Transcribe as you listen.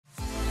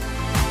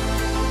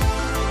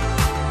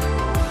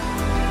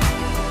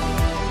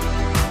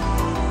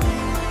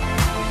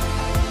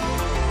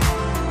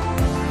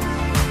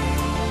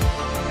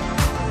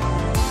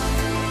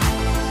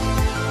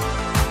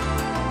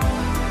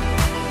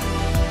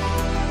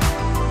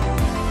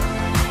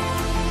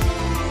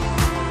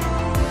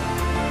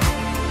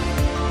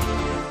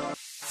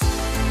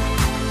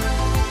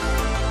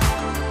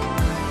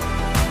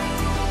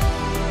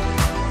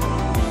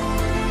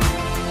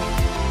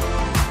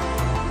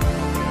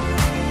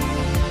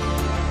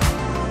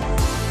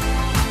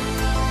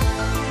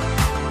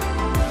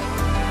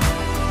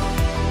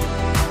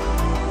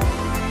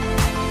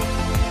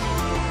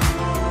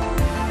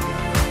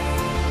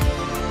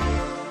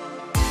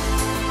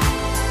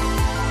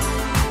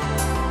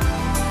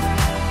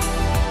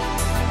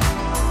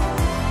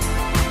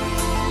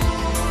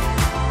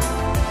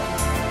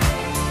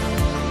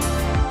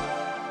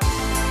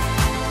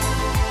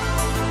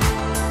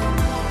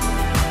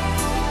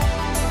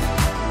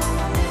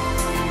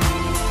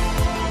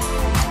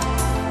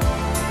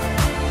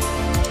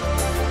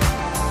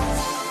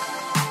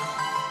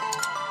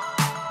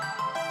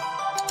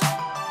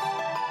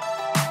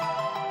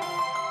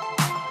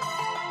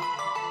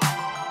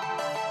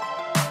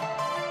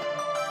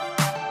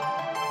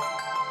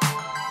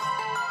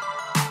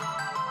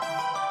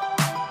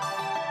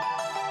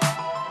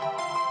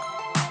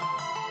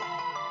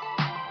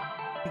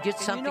get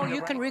something.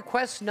 You can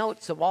request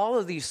notes of all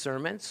of these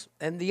sermons.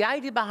 And the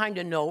idea behind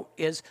a note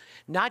is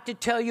not to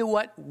tell you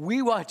what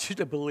we want you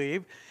to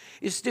believe,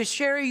 is to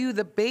share you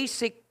the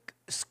basic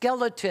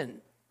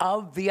skeleton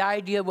of the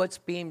idea of what's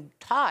being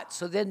taught.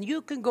 So then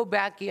you can go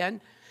back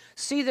in,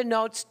 see the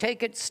notes,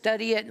 take it,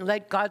 study it, and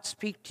let God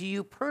speak to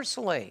you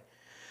personally.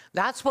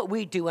 That's what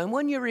we do. And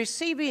when you're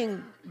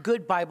receiving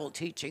good Bible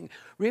teaching,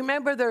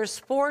 remember there's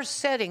 4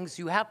 settings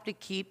you have to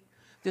keep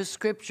the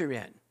scripture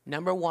in.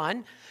 Number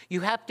 1,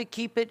 you have to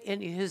keep it in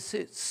his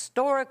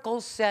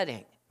historical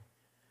setting.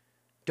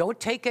 Don't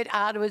take it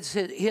out of its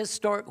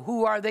historic.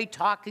 Who are they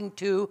talking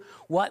to?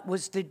 What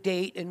was the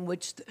date in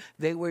which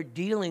they were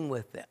dealing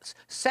with this?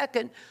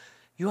 Second,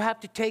 you have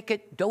to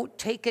don't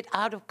take it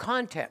out of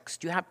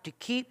context. You have to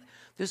keep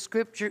the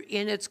scripture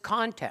in its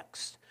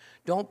context.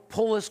 Don't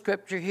pull a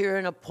scripture here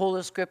and pull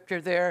a scripture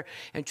there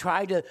and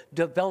try to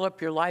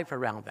develop your life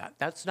around that.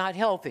 That's not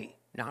healthy.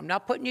 Now, I'm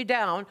not putting you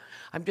down.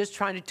 I'm just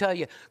trying to tell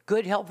you,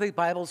 good, healthy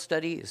Bible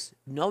study is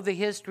know the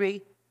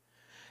history,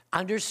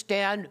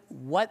 understand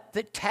what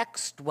the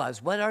text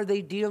was. What are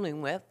they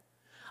dealing with?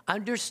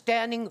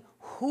 Understanding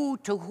who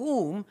to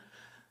whom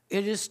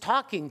it is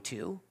talking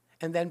to,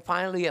 and then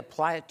finally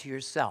apply it to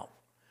yourself.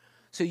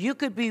 So you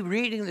could be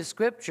reading the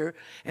scripture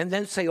and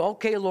then say,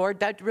 okay, Lord,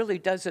 that really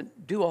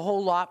doesn't do a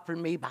whole lot for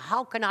me, but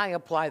how can I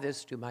apply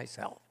this to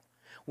myself?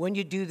 When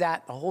you do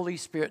that, the Holy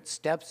Spirit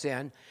steps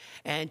in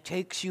and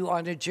takes you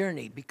on a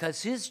journey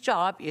because his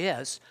job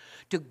is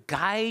to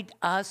guide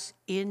us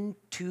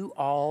into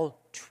all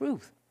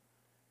truth.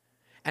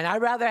 And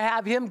I'd rather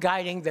have him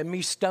guiding than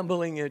me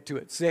stumbling into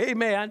it. Say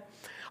amen.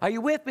 Are you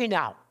with me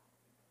now?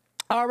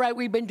 All right,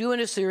 we've been doing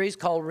a series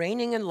called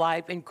Reigning in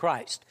Life in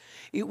Christ.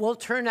 It will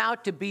turn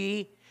out to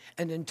be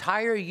an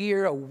entire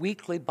year of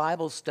weekly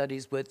Bible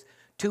studies with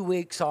 2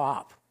 weeks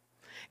off.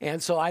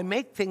 And so I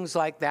make things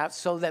like that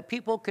so that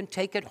people can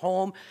take it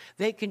home,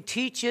 they can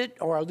teach it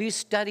or at least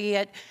study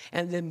it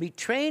and then be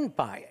trained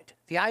by it.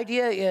 The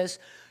idea is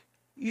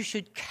you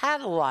should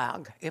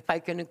catalog, if I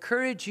can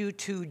encourage you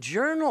to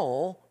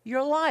journal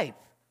your life.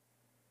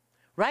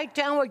 Write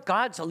down what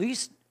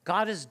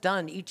God has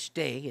done each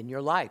day in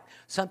your life,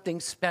 something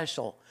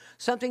special,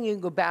 something you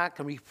can go back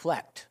and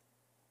reflect.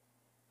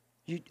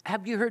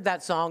 Have you heard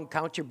that song,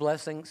 Count Your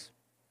Blessings?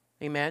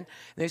 Amen.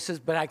 And he says,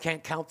 but I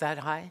can't count that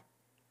high.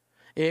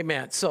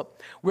 Amen. So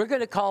we're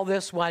going to call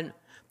this one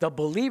the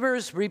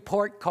Believer's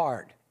Report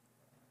Card.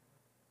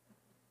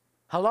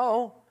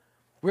 Hello?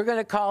 We're going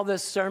to call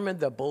this sermon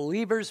the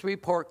Believer's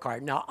Report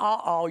Card.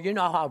 Now, you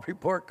know how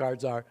report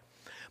cards are.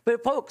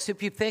 But folks,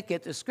 if you think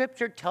it, the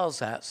scripture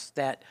tells us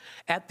that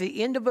at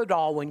the end of it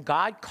all, when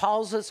God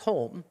calls us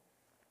home,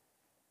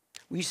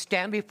 we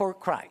stand before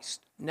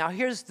Christ. Now,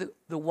 here's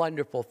the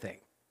wonderful thing.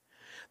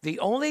 The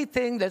only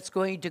thing that's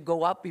going to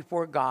go up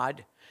before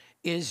God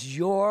is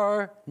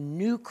your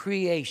new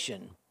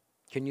creation.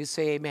 Can you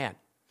say amen?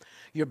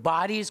 Your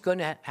body is going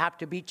to have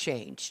to be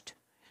changed.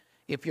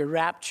 If you're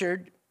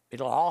raptured,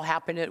 it'll all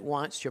happen at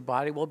once. Your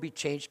body will be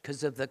changed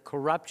because of the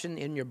corruption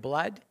in your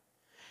blood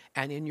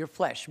and in your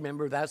flesh.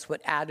 Remember, that's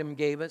what Adam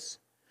gave us.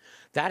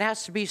 That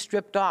has to be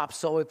stripped off.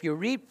 So if you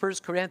read 1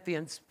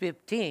 Corinthians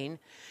 15,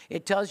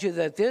 it tells you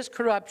that this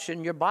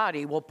corruption, your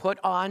body, will put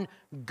on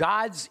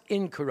God's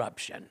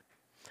incorruption.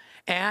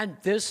 And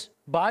this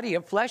body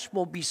of flesh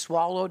will be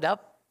swallowed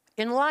up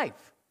in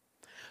life.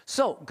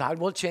 So God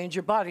will change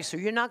your body. So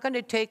you're not going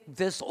to take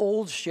this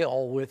old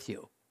shell with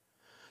you.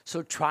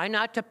 So try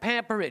not to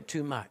pamper it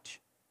too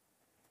much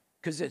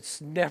because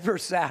it's never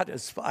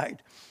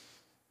satisfied.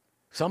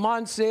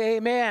 Someone say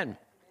amen.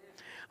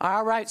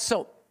 All right,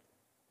 so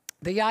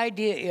the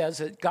idea is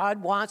that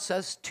God wants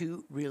us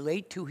to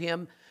relate to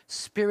him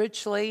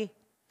spiritually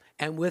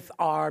and with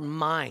our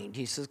mind.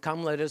 He says,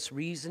 come, let us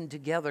reason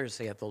together,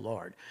 saith the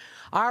Lord.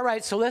 All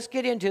right, so let's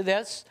get into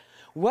this.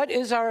 What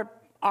is our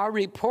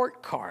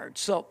report card?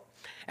 So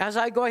as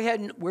I go ahead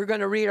and we're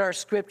going to read our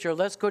scripture,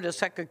 let's go to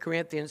 2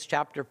 Corinthians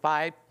chapter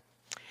 5.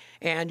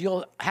 And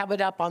you'll have it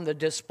up on the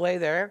display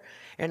there.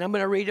 And I'm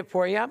going to read it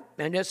for you.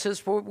 And it says,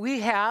 for we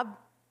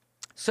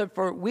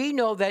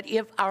know that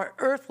if our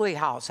earthly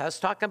house, I was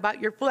talking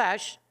about your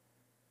flesh,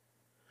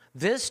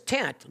 this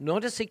tent,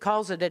 notice he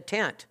calls it a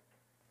tent,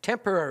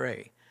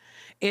 temporary,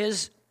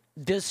 is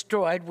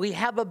destroyed. We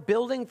have a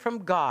building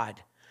from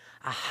God,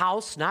 a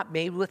house not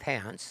made with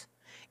hands,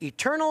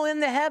 eternal in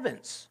the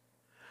heavens.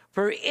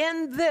 For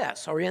in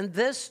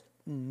this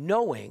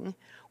knowing,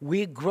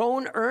 we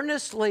groan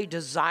earnestly,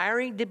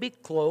 desiring to be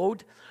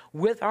clothed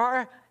with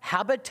our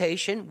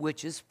habitation,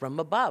 which is from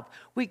above.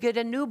 We get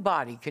a new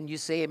body. Can you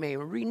say amen? A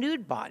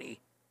renewed body.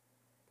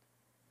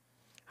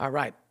 All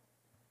right.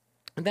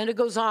 And then it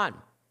goes on.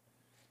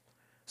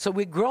 So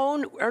we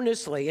groan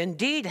earnestly.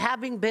 Indeed,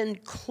 having been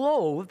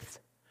clothed,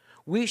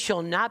 we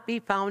shall not be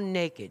found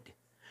naked.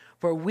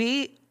 For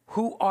we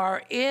who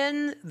are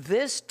in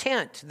this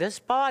tent, this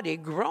body,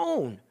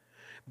 groan,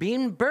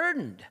 being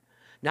burdened,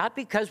 not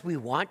because we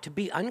want to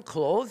be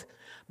unclothed,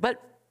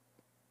 but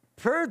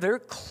further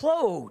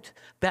clothed,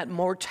 that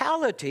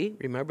mortality,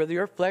 remember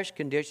your flesh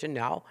condition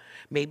now,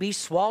 may be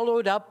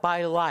swallowed up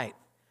by life.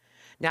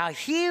 Now,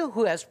 he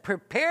who has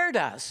prepared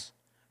us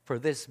for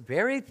this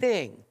very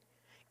thing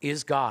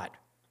is God.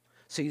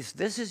 See,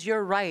 this is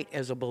your right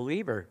as a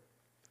believer,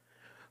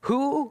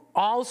 who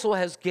also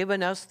has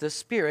given us the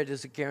Spirit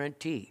as a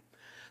guarantee.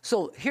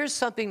 So here's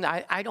something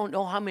that I don't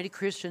know how many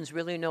Christians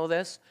really know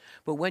this,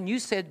 but when you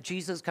said,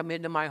 Jesus, come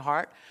into my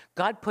heart,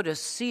 God put a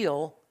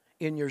seal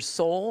in your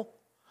soul,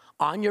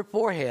 on your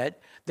forehead,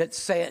 that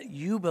said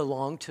you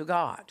belong to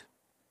God.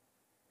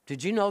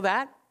 Did you know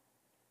that?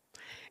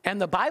 And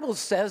the Bible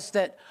says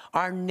that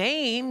our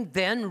name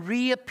then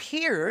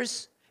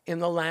reappears in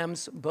the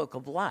Lamb's book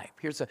of life.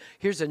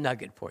 Here's a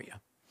nugget for you.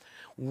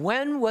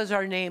 When was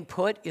our name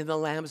put in the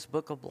Lamb's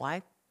book of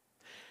life?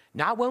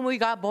 Not when we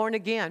got born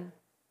again.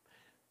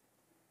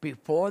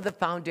 Before the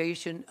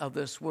foundation of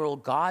this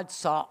world, God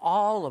saw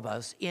all of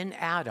us in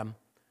Adam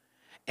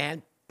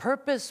and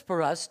purposed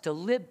for us to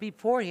live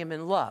before him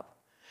in love.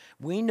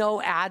 We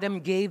know Adam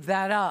gave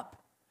that up.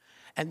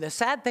 And the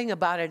sad thing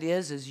about it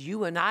is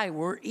you and I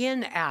were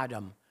in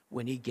Adam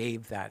when he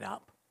gave that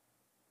up.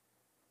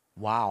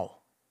 Wow.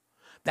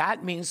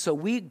 That means so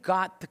we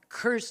got the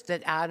curse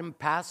that Adam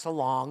passed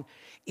along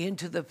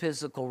into the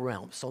physical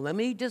realm. So let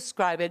me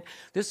describe it.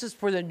 This is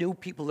for the new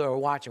people that are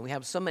watching. We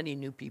have so many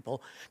new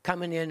people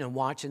coming in and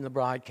watching the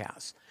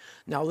broadcast.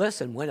 Now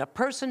listen, when a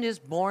person is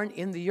born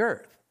in the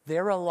earth,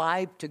 they're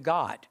alive to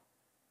God.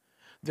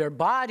 Their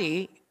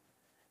body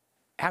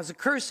has a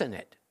curse in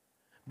it,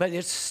 but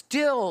it's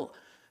still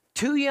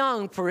too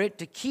young for it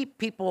to keep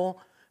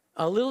people,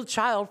 a little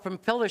child, from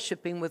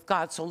fellowshipping with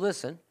God. So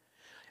listen.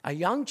 A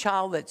young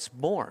child that's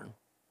born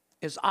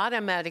is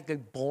automatically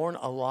born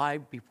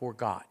alive before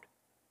God.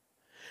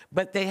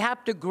 But they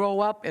have to grow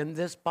up in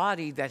this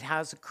body that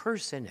has a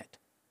curse in it.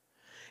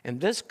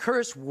 And this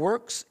curse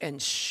works and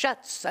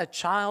shuts a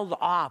child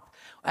off.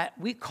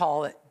 We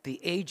call it the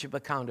age of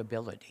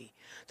accountability.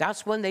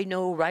 That's when they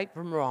know right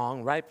from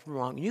wrong, right from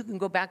wrong. You can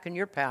go back in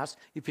your past,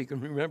 if you can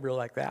remember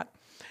like that.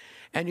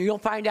 And you'll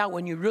find out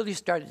when you really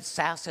started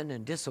sassing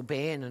and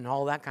disobeying and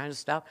all that kind of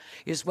stuff,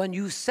 is when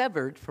you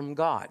severed from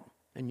God.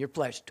 And your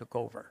flesh took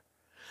over.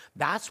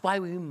 That's why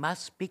we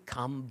must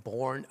become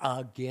born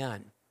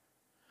again.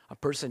 A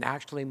person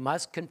actually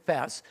must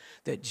confess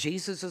that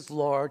Jesus is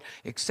Lord,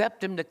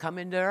 accept him to come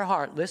into their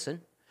heart,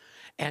 listen,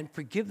 and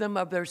forgive them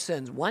of their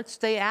sins. Once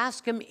they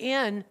ask him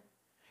in,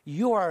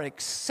 you are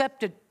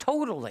accepted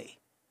totally,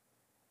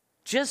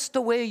 just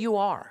the way you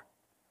are.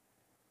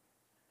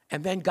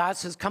 And then God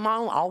says, come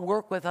on, I'll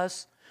work with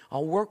us.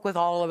 I'll work with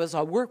all of us.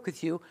 I'll work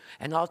with you,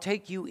 and I'll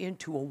take you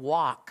into a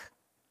walk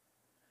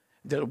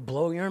that'll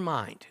blow your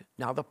mind.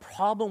 Now, the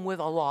problem with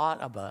a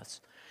lot of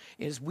us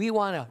is we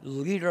want to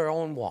lead our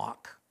own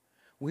walk.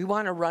 We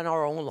want to run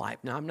our own life.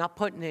 Now, I'm not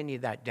putting any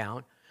of that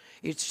down.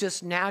 It's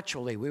just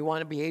naturally. We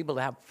want to be able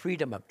to have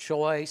freedom of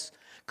choice.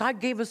 God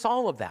gave us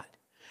all of that.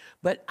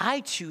 But I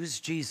choose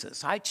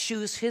Jesus. I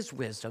choose his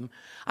wisdom.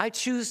 I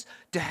choose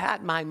to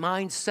have my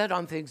mind set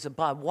on things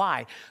above.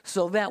 Why?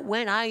 So that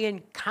when I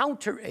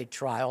encounter a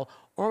trial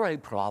or a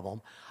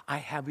problem, I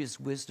have his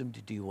wisdom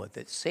to deal with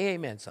it. Say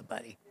amen,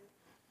 somebody.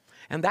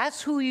 And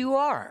that's who you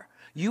are.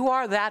 You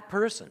are that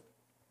person.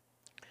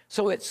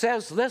 So it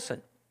says,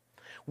 listen,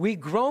 we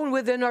groan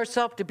within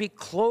ourselves to be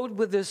clothed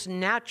with this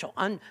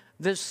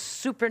this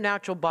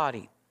supernatural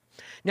body.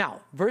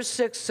 Now, verse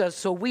 6 says,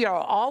 so we are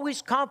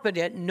always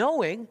confident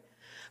knowing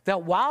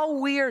that while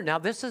we are, now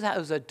this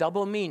has a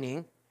double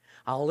meaning,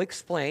 I'll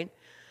explain.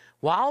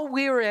 While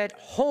we are at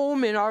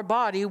home in our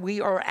body, we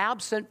are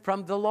absent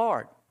from the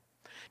Lord.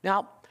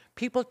 Now,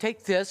 people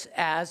take this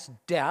as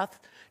death.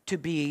 To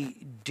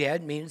be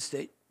dead means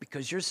that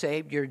because you're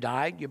saved, you're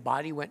died, your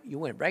body you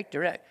went right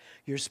direct.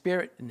 Your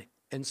spirit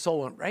and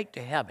soul went right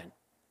to heaven.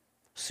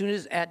 As soon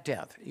as at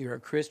death, you're a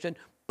Christian,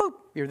 boop,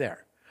 you're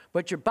there.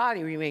 But your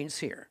body remains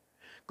here.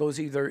 Goes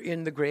either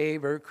in the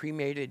grave or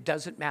cremated, it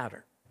doesn't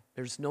matter.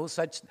 There's no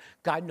such,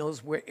 God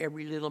knows where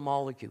every little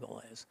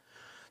molecule is.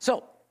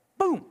 So,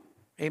 boom,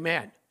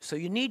 amen. So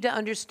you need to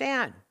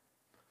understand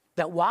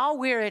that while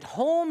we're at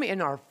home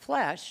in our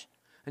flesh,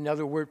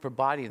 another word for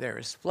body there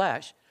is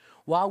flesh,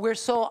 while we're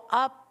so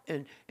up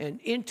and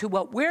into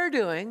what we're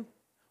doing,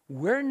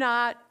 we're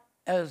not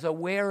as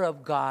aware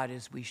of God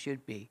as we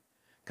should be.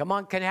 Come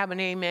on, can I have an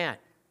amen?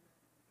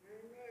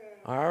 Amen.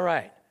 All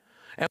right.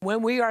 And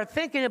when we are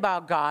thinking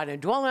about God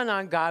and dwelling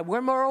on God,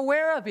 we're more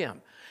aware of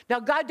him. Now,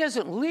 God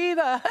doesn't leave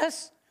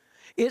us.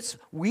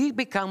 We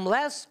become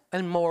less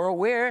and more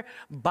aware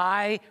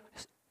by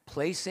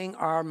placing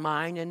our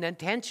mind and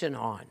attention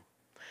on.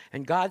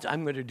 And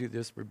I'm going to do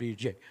this for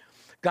BJ.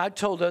 God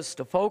told us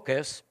to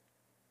focus,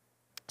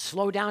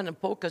 slow down and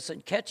focus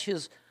and catch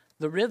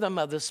the rhythm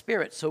of the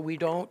Spirit so we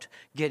don't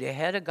get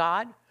ahead of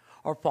God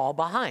or fall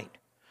behind.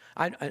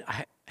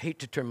 I hate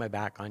to turn my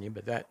back on you,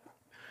 but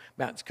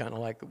that's kind of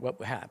like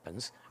what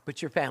happens.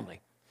 But your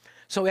family.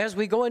 So as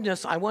we go into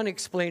this, I want to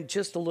explain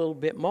just a little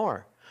bit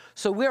more.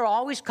 So we're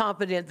always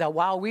confident that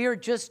while we are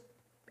just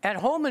at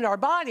home in our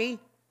body,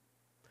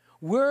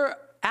 we're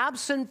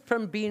absent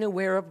from being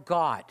aware of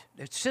God.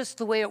 It's just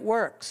the way it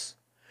works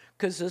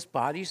because this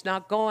body's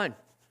not going.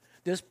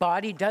 This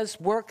body does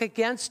work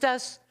against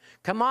us.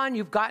 Come on,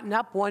 you've gotten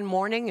up one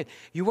morning and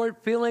you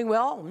weren't feeling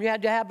well. You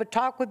had to have a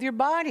talk with your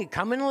body.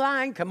 Come in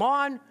line, come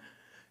on.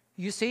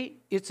 You see,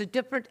 it's a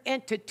different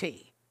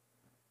entity.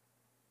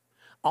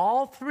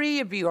 All three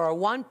of you are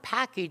one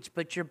package,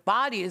 but your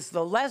body is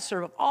the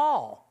lesser of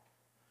all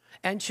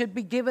and should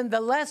be given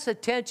the less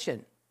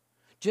attention,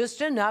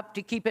 just enough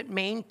to keep it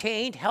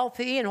maintained,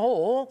 healthy, and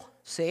whole.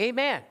 Say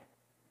amen.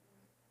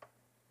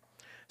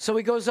 So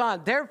he goes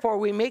on, therefore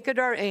we make it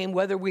our aim,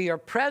 whether we are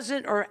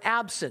present or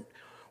absent,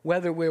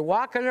 whether we're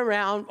walking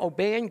around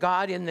obeying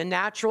God in the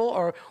natural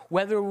or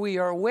whether we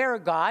are aware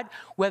of God,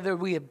 whether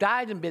we have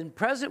died and been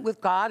present with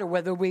God or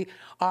whether we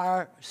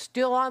are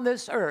still on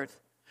this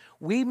earth,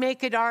 we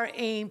make it our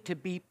aim to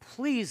be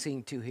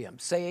pleasing to him.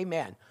 Say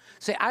amen.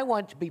 Say, I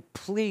want to be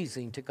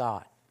pleasing to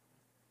God.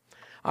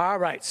 All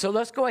right, so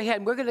let's go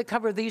ahead. We're going to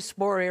cover these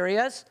 4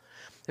 areas.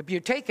 If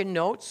you're taking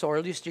notes, or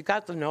at least you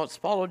got the notes,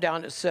 follow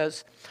down. It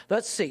says,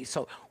 let's see.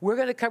 So we're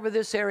going to cover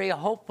this area,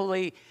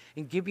 hopefully,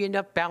 and give you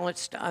enough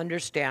balance to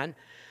understand.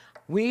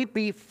 We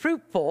be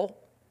fruitful,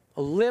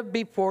 live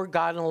before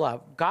God in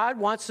love. God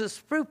wants us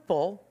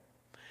fruitful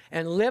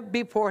and live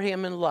before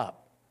him in love.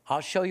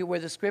 I'll show you where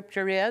the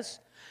scripture is.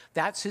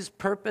 That's his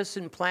purpose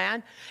and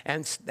plan,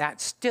 and that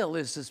still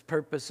is his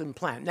purpose and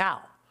plan.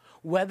 Now,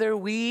 whether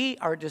we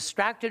are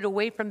distracted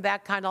away from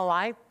that kind of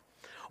life,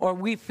 or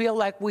we feel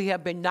like we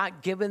have been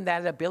not given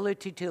that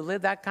ability to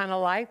live that kind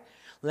of life,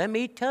 let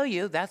me tell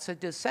you, that's a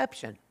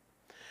deception.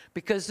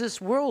 Because this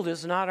world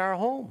is not our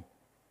home.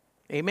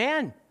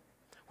 Amen.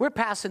 We're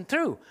passing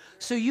through.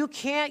 So you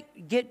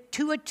can't get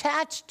too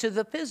attached to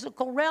the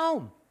physical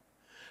realm.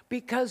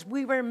 Because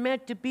we were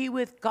meant to be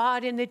with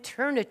God in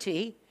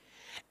eternity.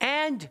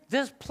 And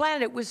this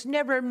planet was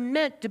never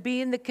meant to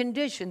be in the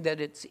condition that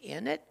it's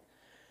in it.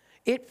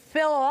 It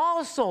fell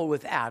also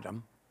with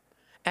Adam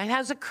and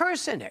has a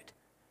curse in it.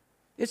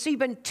 It's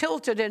even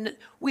tilted, and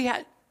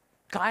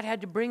God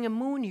had to bring a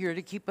moon here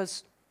to keep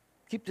this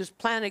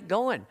planet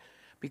going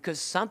because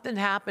something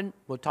happened.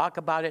 We'll talk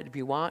about it if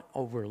you want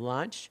over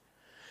lunch.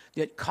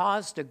 That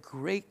caused a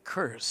great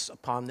curse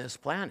upon this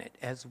planet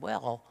as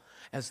well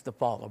as the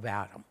fall of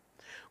Adam.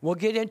 We'll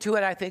get into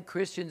it. I think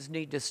Christians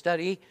need to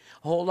study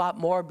a whole lot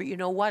more. But you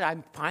know what?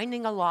 I'm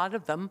finding a lot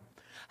of them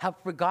have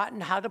forgotten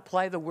how to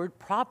apply the word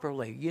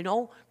properly. You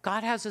know,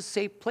 God has a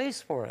safe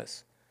place for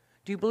us.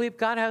 Do you believe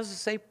God has a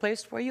safe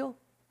place for you?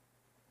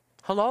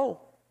 Hello?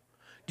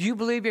 Do you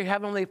believe your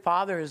Heavenly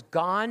Father has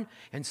gone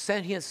and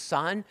sent his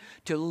Son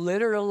to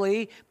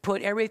literally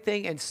put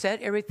everything and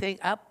set everything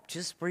up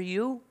just for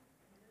you?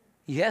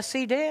 Yes,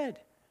 he did.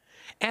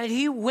 And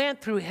he went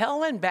through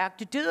hell and back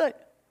to do it.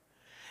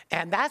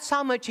 And that's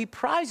how much he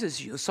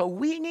prizes you. So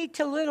we need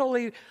to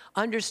literally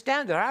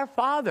understand that our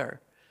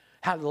Father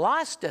had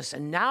lost us,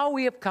 and now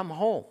we have come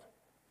home.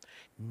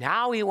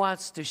 Now he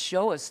wants to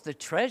show us the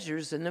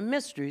treasures and the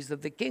mysteries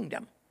of the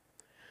kingdom.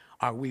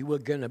 Are we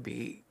going to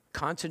be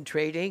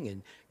concentrating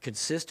and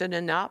consistent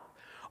enough?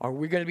 Or are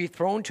we going to be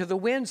thrown to the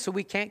wind so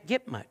we can't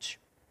get much?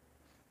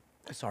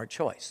 That's our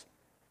choice.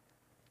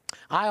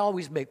 I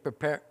always make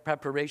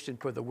preparation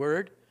for the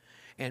word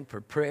and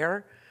for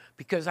prayer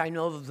because I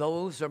know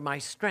those are my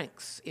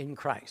strengths in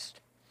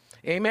Christ.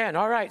 Amen.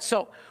 All right,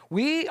 so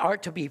we are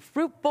to be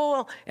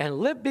fruitful and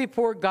live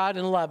before God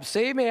in love.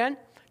 Say amen.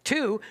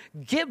 2,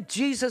 give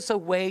Jesus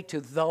away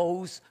to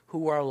those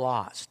who are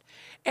lost.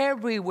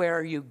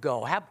 Everywhere you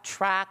go, have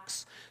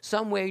tracts,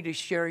 some way to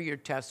share your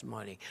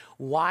testimony.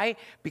 Why?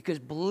 Because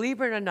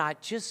believe it or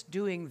not, just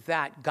doing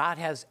that, God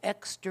has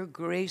extra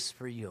grace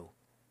for you.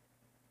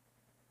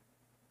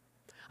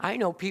 I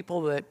know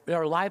people that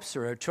their lives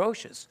are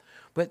atrocious,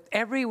 but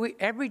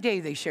every day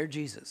they share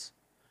Jesus.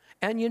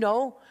 And you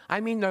know, I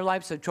mean their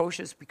life's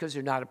atrocious because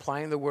they're not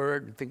applying the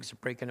word and things are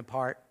breaking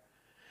apart.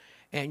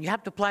 And you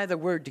have to apply the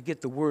word to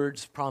get the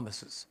word's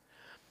promises.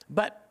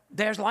 But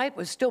their life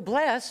was still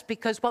blessed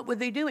because what were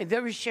they doing? They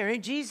were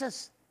sharing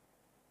Jesus.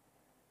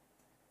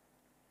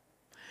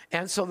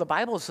 And so the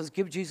Bible says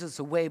give Jesus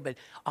away, but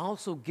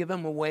also give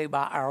him away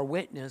by our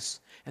witness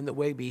and the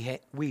way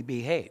we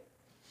behave.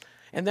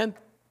 And then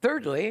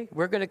thirdly,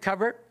 we're going to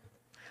cover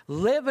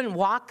live and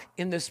walk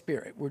in the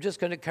Spirit. We're just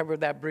going to cover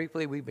that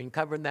briefly. We've been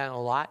covering that a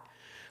lot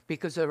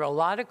because there are a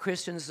lot of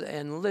Christians,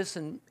 and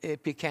listen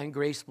if you can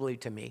gracefully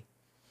to me.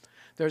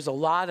 There's a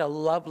lot of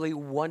lovely,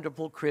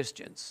 wonderful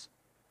Christians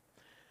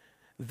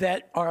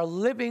that are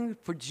living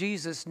for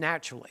Jesus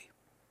naturally.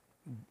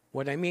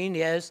 What I mean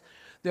is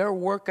they're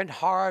working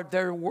hard.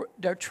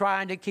 They're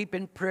trying to keep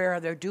in prayer.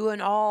 They're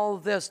doing all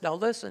this. Now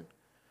listen,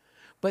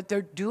 but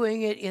they're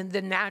doing it in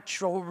the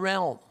natural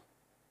realm.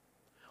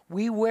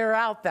 We wear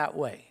out that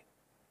way.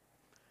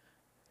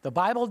 The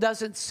Bible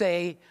doesn't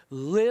say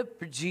live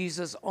for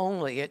Jesus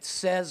only. It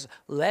says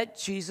let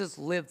Jesus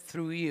live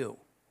through you.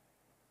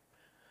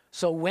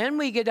 So when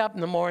we get up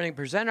in the morning,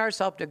 present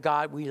ourselves to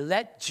God, we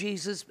let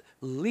Jesus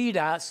lead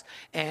us,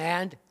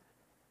 and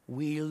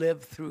we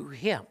live through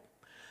him.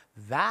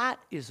 That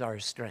is our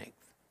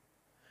strength.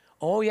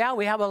 Oh, yeah,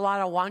 we have a lot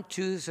of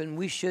want-tos and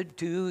we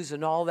should-tos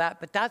and all that,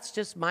 but that's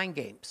just mind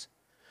games.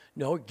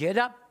 No, get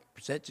up,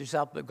 Present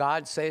yourself to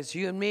God. Say it's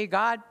you and me,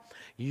 God.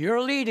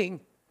 You're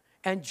leading.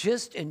 And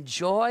just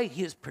enjoy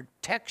his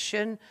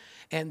protection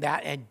and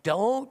that. And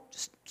don't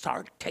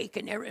start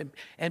taking everything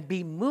and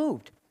be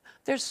moved.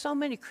 There's so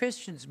many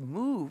Christians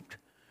moved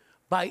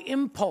by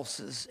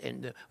impulses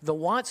and the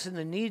wants and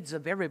the needs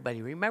of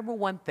everybody. Remember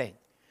one thing.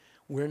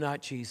 We're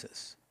not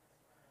Jesus.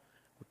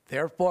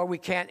 Therefore, we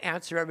can't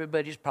answer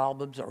everybody's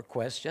problems or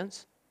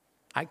questions.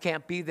 I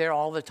can't be there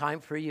all the time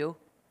for you.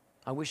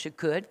 I wish it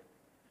could.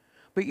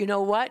 But you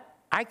know what?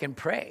 I can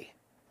pray.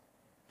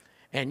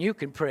 And you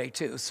can pray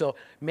too. So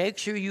make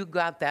sure you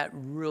got that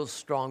real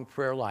strong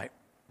prayer life.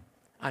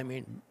 I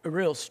mean,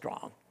 real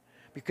strong.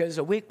 Because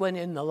a weak one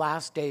in the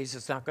last days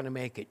is not going to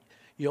make it.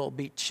 You'll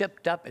be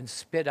chipped up and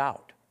spit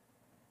out.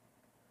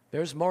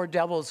 There's more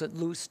devils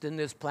loosed in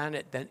this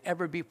planet than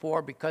ever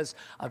before because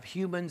of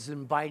humans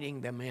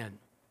inviting them in.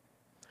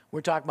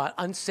 We're talking about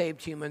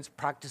unsaved humans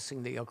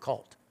practicing the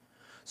occult.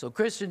 So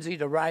Christians need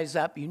to rise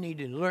up. You need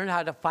to learn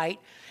how to fight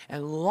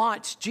and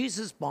launch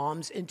Jesus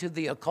bombs into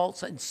the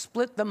occults and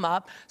split them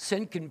up,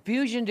 send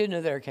confusion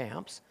into their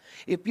camps.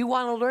 If you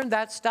want to learn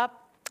that stuff,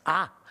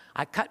 I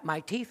cut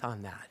my teeth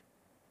on that.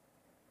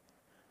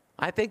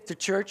 I think the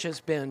church has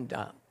been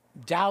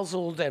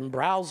dazzled and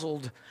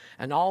browsed,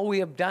 and all we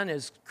have done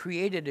is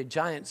created a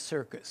giant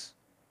circus.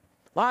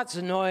 Lots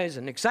of noise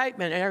and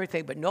excitement and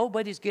everything, but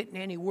nobody's getting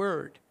any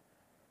word.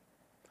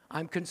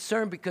 I'm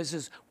concerned because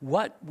it's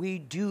what we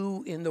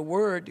do in the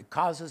word that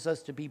causes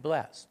us to be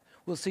blessed.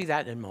 We'll see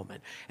that in a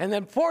moment. And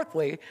then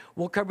fourthly,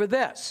 we'll cover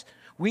this.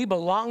 We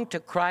belong to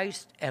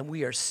Christ and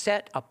we are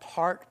set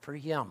apart for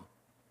him.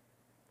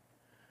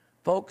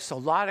 Folks, a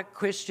lot of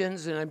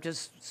Christians, and I'm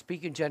just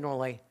speaking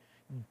generally,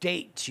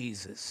 date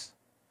Jesus.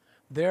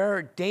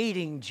 They're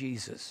dating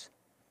Jesus.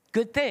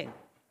 Good thing.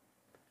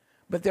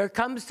 But there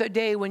comes a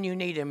day when you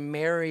need to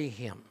marry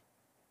him.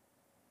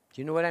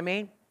 Do you know what I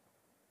mean?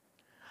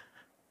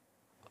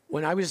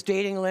 When I was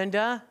dating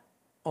Linda,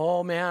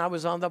 oh man, I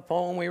was on the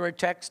phone, we were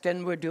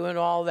texting, we're doing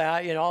all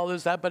that, all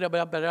this, that, blah,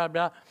 blah, blah,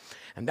 blah.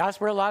 And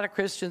that's where a lot of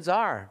Christians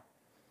are.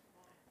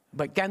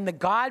 But again, the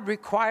God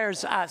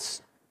requires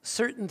us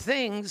certain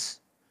things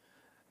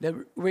that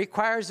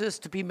requires us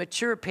to be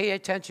mature, pay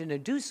attention,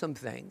 and do some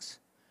things.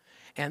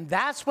 And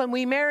that's when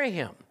we marry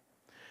him.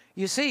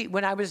 You see,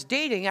 when I was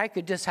dating, I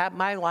could just have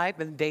my life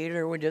and date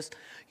her and just,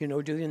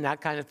 doing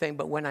that kind of thing.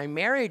 But when I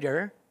married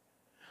her,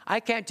 I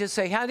can't just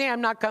say, honey,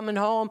 I'm not coming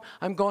home.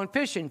 I'm going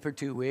fishing for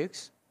 2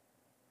 weeks.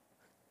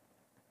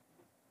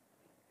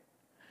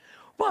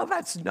 Well,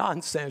 that's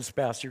nonsense,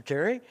 Pastor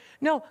Kerry.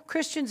 No,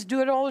 Christians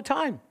do it all the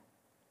time.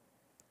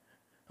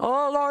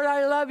 Oh, Lord,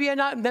 I love you.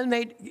 And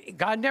then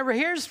God never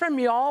hears from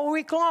you all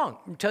week long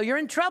until you're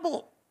in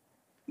trouble.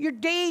 You're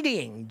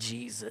dating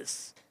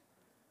Jesus.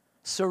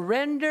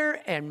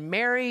 Surrender and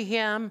marry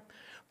him.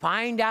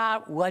 Find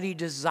out what he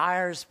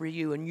desires for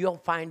you, and you'll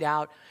find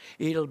out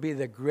it'll be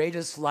the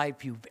greatest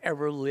life you've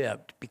ever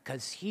lived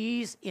because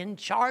he's in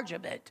charge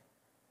of it.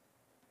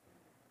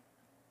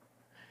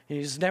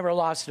 He's never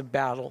lost a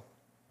battle.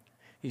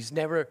 He's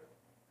never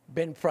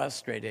been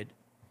frustrated.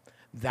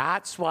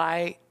 That's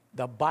why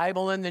the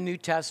Bible in the New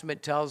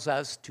Testament tells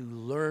us to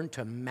learn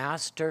to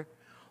master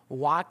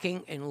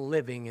walking and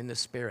living in the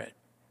Spirit.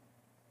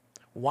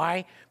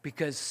 Why?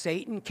 Because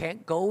Satan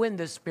can't go in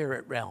the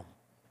spirit realm.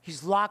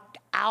 He's locked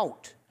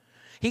out.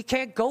 He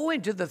can't go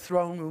into the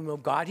throne room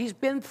of God. He's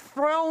been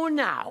thrown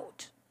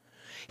out.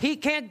 He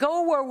can't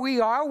go where we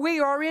are. We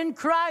are in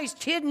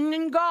Christ, hidden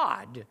in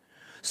God.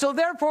 So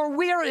therefore,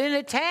 we are in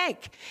a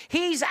tank.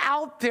 He's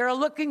out there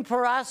looking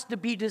for us to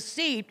be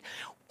deceived,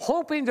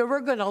 hoping that we're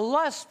going to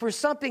lust for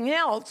something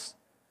else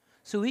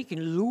so he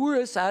can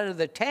lure us out of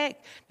the tank.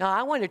 Now,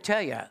 I want to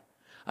tell you,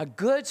 a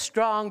good,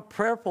 strong,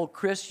 prayerful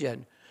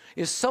Christian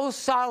is so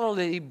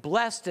solidly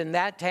blessed in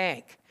that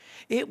tank,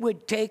 it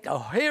would take a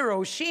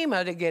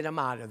Hiroshima to get him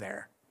out of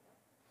there.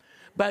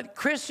 But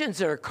Christians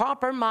that are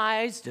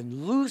compromised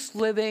and loose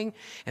living,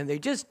 and they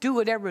just do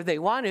whatever they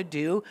want to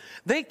do,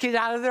 they get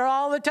out of there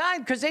all the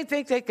time because they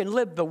think they can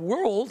live the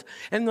world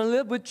and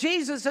live with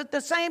Jesus at the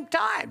same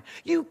time.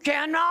 You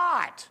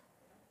cannot.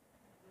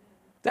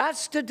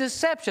 That's the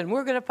deception.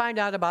 We're going to find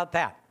out about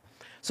that.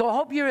 So I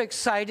hope you're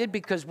excited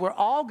because we're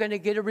all going to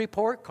get a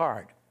report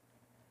card.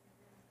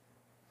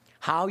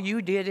 How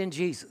you did in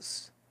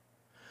Jesus.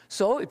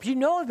 So if you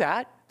know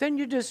that, then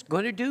you're just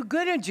going to do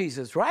good in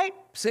Jesus, right?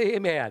 Say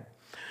amen.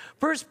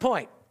 First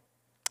point,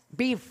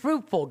 be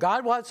fruitful.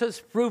 God wants us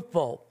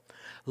fruitful.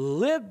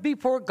 Live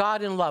before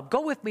God in love.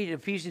 Go with me to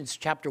Ephesians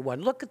chapter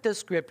 1. Look at this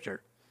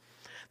scripture.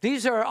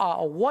 These are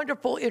a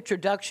wonderful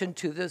introduction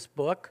to this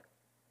book.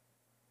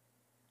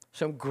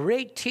 Some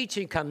great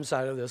teaching comes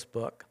out of this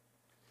book.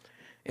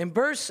 In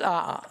verse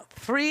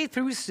 3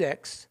 through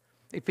 6,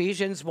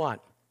 Ephesians 1.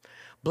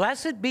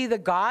 Blessed be the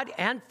God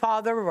and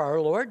Father of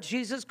our Lord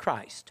Jesus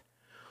Christ,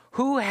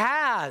 who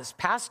has,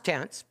 past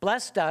tense,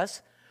 blessed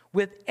us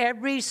with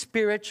every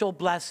spiritual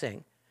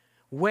blessing.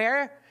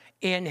 Where?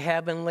 In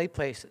heavenly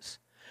places.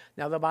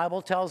 Now, the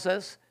Bible tells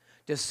us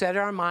to set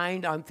our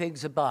mind on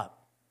things above.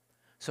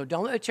 So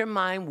don't let your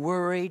mind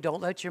worry. Don't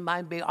let your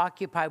mind be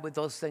occupied with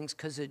those things,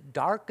 because it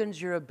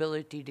darkens your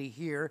ability to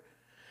hear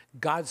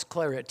God's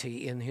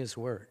clarity in his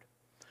word.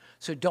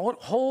 So don't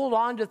hold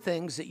on to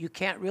things that you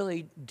can't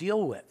really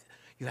deal with.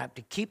 You have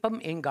to keep them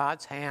in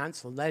God's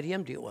hands and let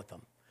him deal with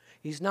them.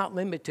 He's not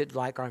limited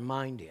like our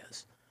mind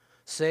is.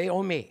 Say,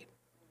 oh me.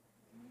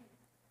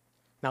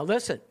 Now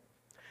listen.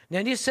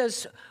 Then he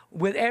says,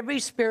 with every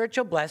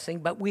spiritual blessing,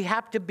 but we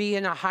have to be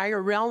in a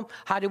higher realm.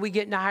 How do we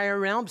get in a higher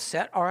realm?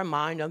 Set our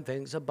mind on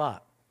things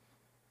above.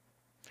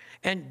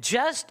 And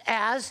just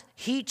as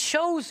he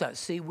chose us,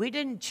 see, we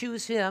didn't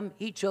choose him,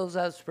 he chose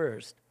us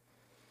first.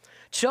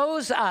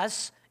 Chose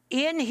us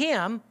in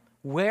him,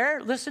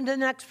 where? Listen to the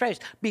next phrase.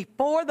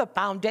 Before the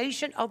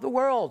foundation of the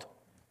world.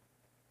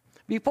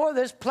 Before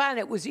this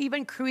planet was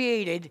even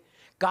created,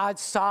 God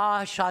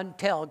saw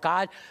Chantel,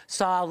 God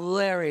saw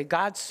Larry,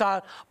 God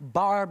saw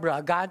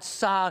Barbara, God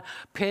saw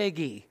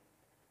Peggy,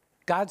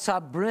 God saw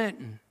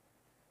Brenton,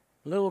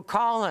 little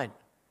Colin,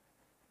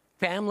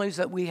 families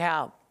that we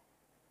have.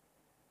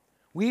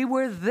 We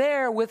were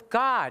there with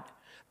God.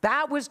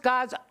 That was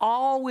God's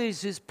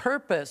always his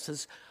purpose,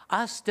 is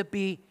us to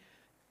be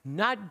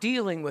not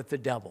dealing with the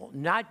devil,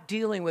 not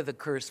dealing with a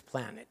cursed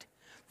planet.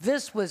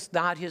 This was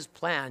not his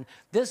plan.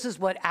 This is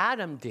what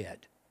Adam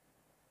did.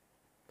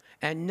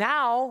 And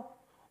now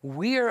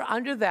we are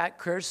under that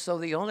curse, so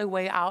the only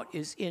way out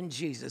is in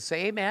Jesus.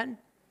 Say amen.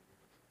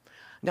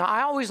 Now,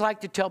 I always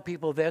like to tell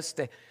people this,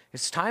 that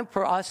it's time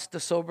for us to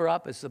sober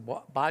up as the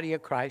body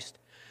of Christ.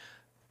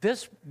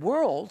 This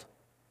world,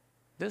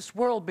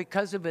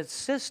 because of its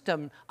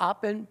system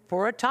up and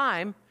for a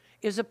time,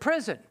 is a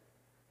prison.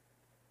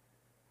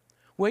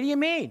 What do you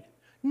mean?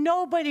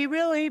 Nobody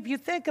really, if you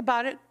think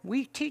about it,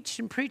 we teach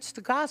and preach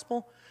the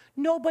gospel.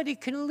 Nobody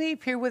can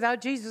leave here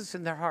without Jesus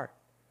in their heart.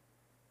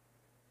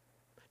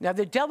 Now,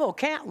 the devil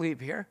can't leave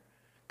here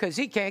because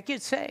he can't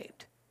get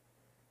saved.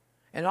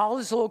 And all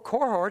his little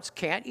cohorts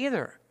can't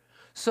either.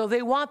 So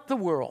they want the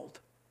world.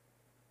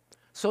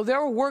 So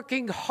they're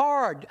working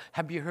hard.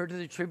 Have you heard of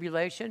the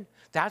tribulation?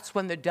 That's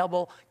when the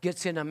devil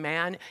gets in a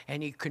man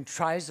and he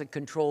tries to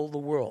control the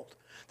world.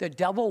 The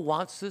devil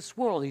wants this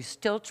world. He's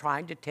still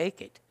trying to take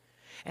it.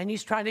 And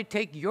he's trying to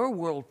take your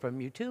world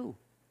from you too.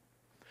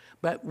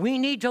 But we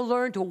need to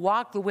learn to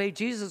walk the way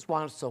Jesus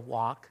wants to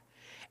walk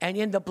and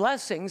in the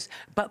blessings.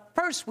 But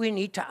first we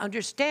need to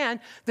understand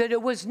that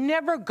it was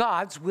never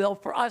God's will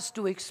for us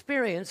to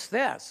experience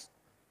this.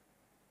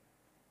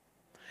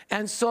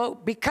 And so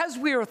because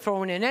we were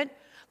thrown in it,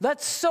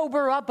 let's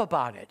sober up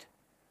about it.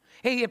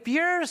 Hey, if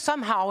you're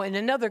somehow in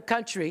another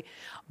country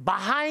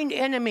behind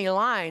enemy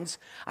lines,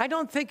 I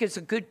don't think it's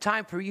a good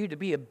time for you to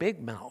be a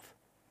big mouth.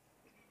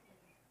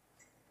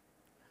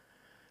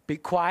 Be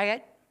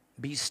quiet,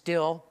 be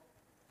still,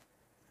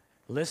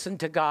 listen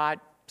to God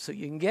so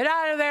you can get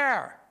out of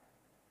there.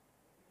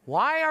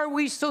 Why are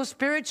we so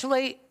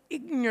spiritually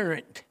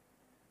ignorant?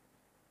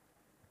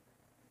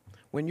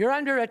 When you're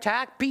under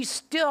attack, be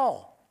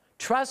still.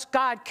 Trust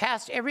God,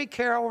 cast every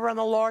care over on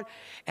the Lord,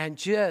 and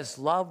just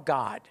love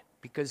God,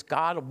 because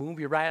God will move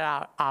you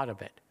right out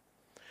of it.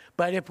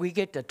 But if we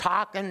get to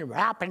talking and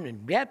rapping and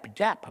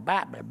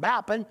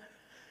bapping,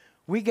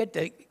 we get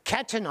to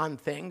catching on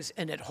things,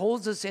 and it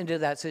holds us into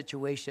that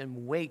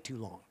situation way too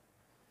long.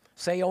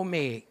 Say, oh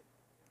me.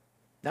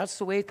 That's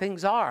the way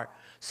things are.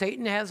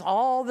 Satan has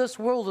all this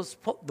world,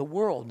 the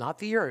world, not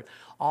the earth.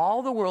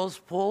 All the world's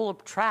full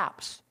of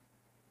traps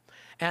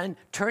and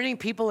turning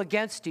people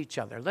against each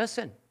other.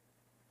 Listen.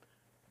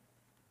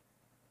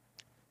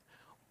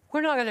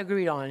 We're not going to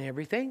agree on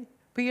everything.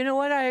 But you know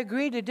what? I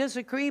agree to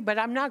disagree, but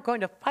I'm not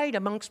going to fight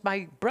amongst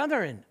my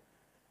brethren.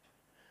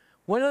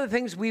 One of the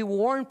things we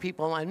warn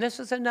people, and this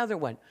is another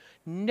one,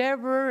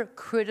 never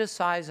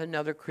criticize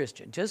another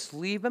Christian. Just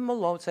leave them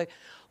alone. Say,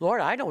 Lord,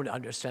 I don't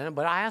understand them,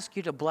 but I ask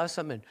you to bless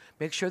them and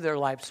make sure their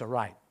lives are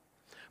right.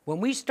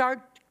 When we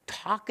start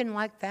talking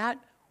like that,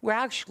 we're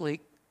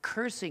actually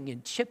cursing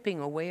and chipping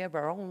away at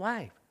our own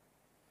life.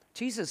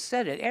 Jesus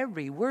said it,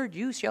 every word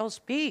you shall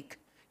speak,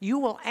 you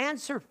will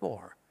answer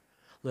for.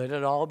 Let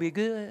it all be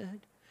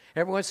good.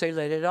 Everyone say,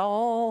 let it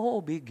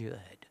all be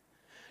good.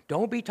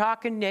 Don't be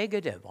talking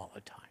negative all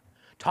the time.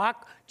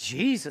 Talk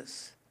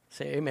Jesus.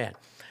 Say amen.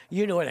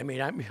 You know what I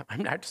mean.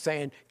 I'm not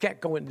saying you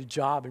can't go into the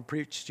job and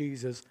preach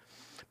Jesus,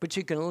 but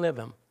you can live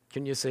him.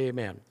 Can you say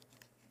amen?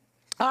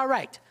 All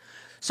right.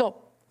 So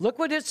look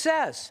what it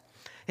says.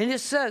 And it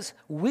says,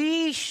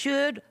 we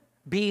should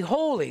be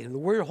holy. The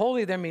word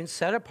holy there means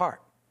set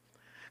apart.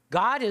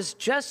 God is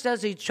just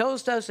as he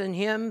chose us in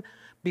him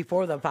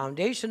before the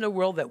foundation of the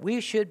world, that we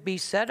should be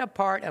set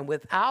apart and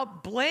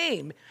without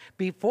blame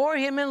before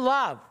him in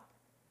love.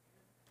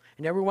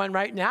 And everyone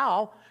right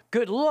now,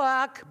 good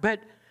luck, but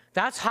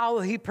that's how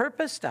he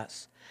purposed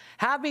us.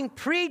 Having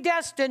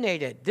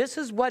predestinated, this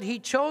is what he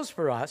chose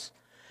for us,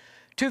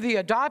 to the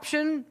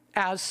adoption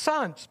as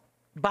sons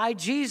by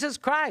Jesus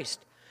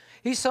Christ.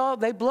 He saw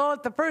they blow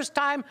it the first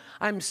time.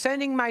 I'm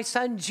sending my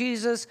son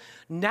Jesus.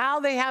 Now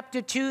they have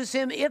to choose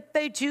him. If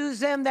they choose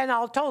them, then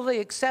I'll totally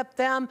accept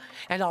them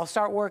and I'll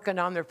start working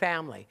on their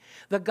family.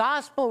 The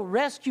gospel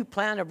rescue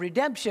plan of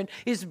redemption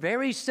is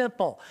very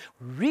simple.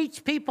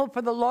 Reach people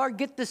for the Lord,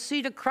 get the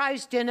seed of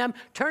Christ in them,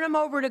 turn them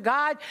over to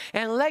God,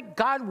 and let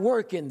God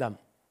work in them.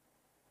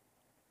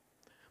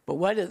 But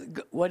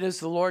what has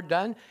the Lord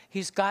done?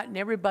 He's gotten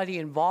everybody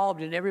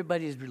involved in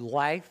everybody's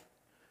life.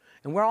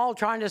 And we're all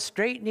trying to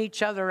straighten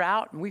each other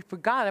out. And we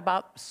forgot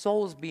about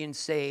souls being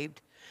saved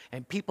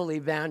and people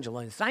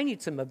evangelized. I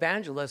need some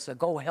evangelists to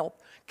go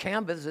help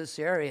canvass this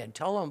area and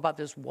tell them about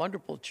this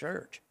wonderful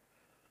church.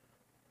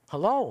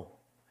 Hello.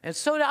 And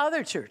so do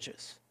other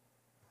churches.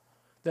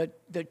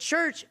 The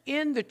church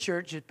in the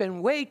church has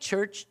been way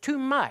church too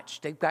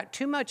much. They've got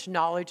too much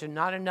knowledge and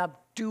not enough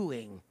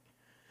doing.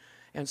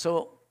 And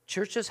so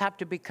churches have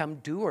to become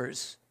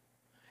doers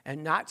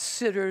and not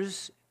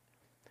sitters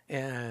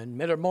and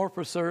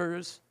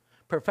metamorphosers,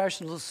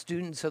 professional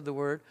students of the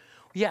word.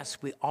 Yes,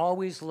 we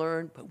always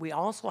learn, but we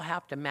also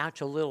have to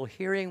match a little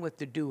hearing with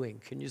the doing.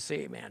 Can you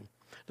say amen?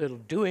 A little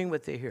doing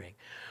with the hearing.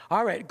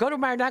 All right, go to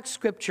my next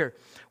scripture.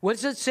 What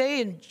does it say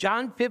in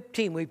John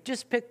 15? We've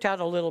just picked out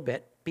a little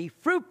bit. Be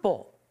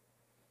fruitful,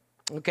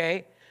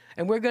 okay?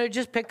 And we're going to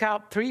just pick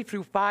out 3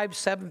 through 5,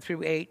 7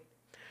 through 8.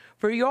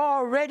 For you're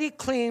already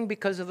clean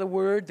because of the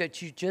word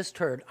that you just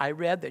heard. I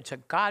read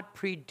that God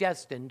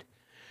predestined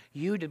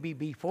you to be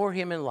before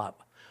him in love.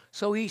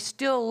 So he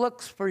still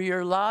looks for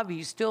your love.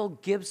 He still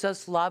gives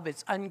us love.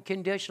 It's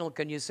unconditional.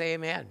 Can you say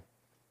amen?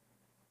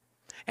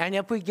 And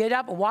if we get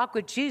up and walk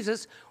with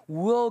Jesus,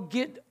 we'll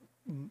get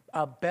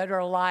a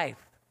better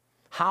life.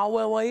 How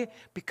will we?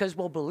 Because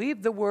we'll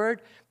believe the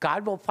word.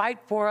 God will fight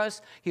for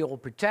us. He will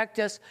protect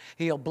us.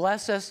 He'll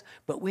bless us.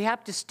 But we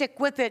have to stick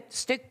with it.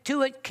 Stick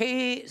to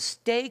it.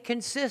 Stay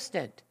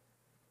consistent.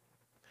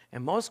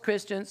 And most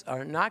Christians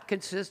are not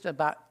consistent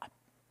about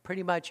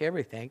pretty much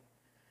everything,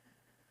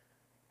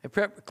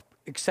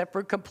 except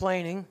for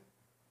complaining.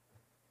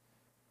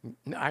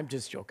 No, I'm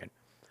just joking.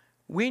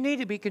 We need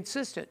to be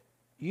consistent.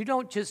 You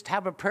don't just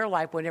have a prayer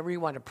life whenever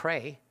you want to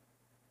pray.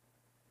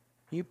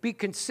 You be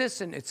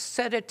consistent. It's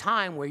set a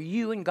time where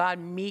you and God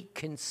meet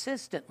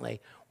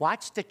consistently.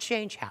 Watch the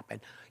change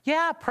happen.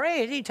 Yeah,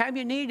 pray anytime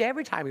you need,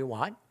 every time you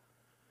want.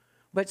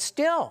 But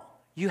still,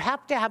 you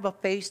have to have a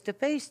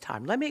face-to-face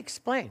time. Let me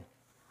explain.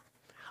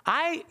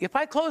 If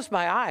I closed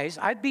my eyes,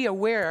 I'd be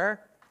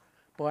aware,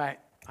 boy,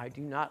 I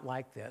do not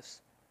like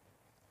this.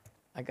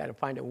 I got to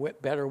find a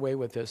better way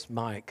with this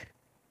mic.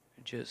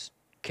 It just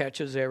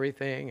catches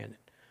everything, and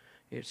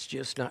it's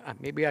just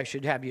not. Maybe I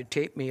should have you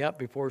tape me up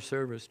before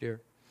service,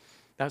 dear.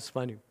 That's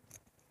funny.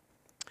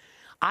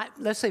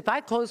 Let's say if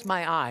I close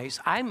my eyes,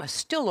 I'm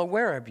still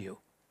aware of you,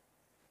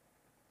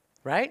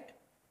 right?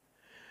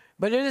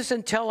 But it isn't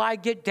until I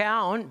get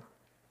down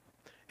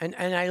and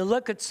I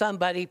look at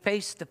somebody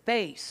face to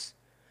face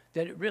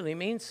that it really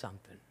means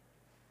something.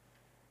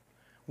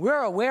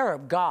 We're aware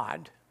of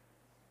God.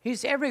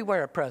 He's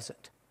everywhere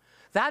present.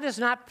 That is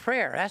not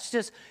prayer. That's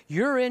just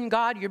you're in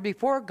God, you're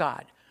before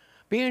God.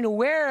 Being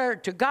aware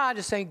to God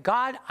is saying,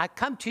 God, I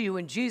come to you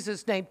in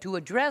Jesus' name to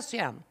address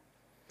him.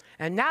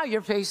 And now you're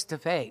face to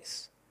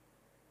face.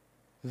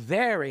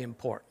 Very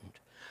important.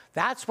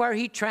 That's where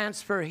he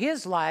transfers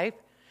his life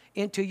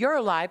into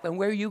your life and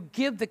where you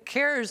give the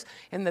cares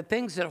and the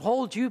things that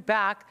hold you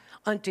back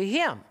unto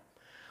him.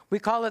 We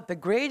call it the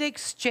great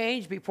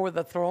exchange before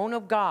the throne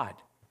of God.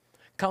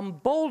 Come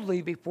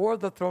boldly before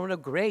the throne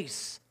of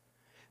grace,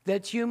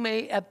 that you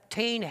may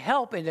obtain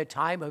help in a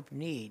time of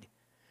need.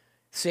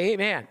 Say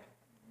amen.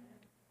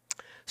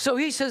 So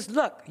he says,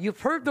 look, you've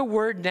heard the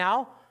word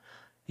now.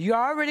 You're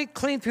already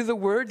clean through the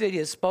word that he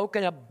has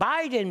spoken.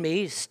 Abide in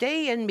me,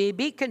 stay in me,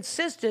 be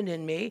consistent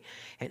in me,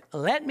 and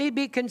let me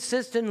be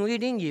consistent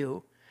leading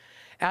you.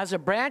 As a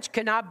branch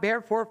cannot bear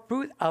forth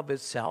fruit of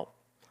itself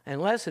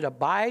unless it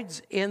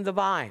abides in the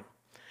vine.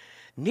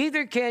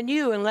 Neither can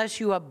you unless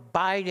you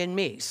abide in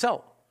me.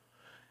 So,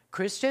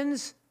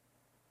 Christians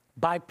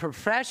by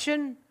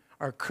profession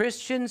are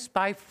Christians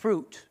by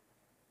fruit.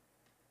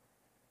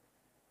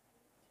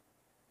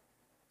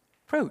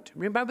 Fruit.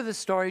 Remember the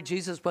story?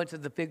 Jesus went to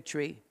the fig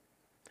tree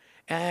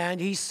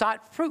and he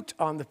sought fruit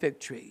on the fig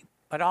tree,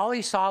 but all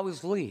he saw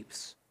was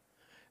leaves.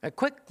 A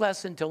quick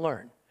lesson to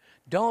learn.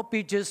 Don't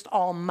be just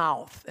all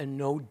mouth and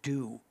no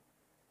do.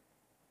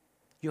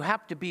 You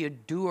have to be a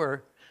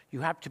doer.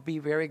 You have to be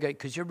very good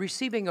because you're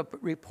receiving a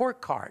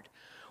report card.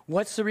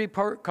 What's the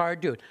report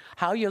card do?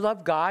 How you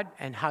love God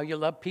and how you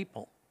love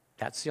people.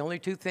 That's the only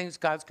two things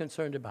God's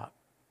concerned about.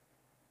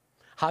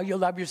 How you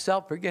love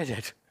yourself, forget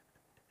it.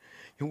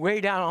 You're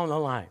way down on the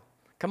line.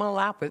 Come on,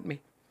 laugh with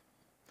me.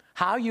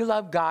 How you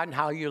love God and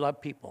how you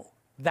love people.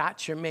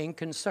 That's your main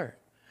concern.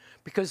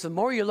 Because the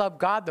more you love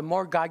God, the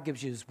more God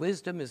gives you his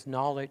wisdom, his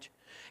knowledge.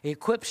 He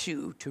equips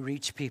you to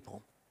reach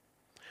people.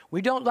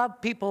 We don't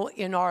love people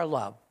in our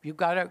love. You've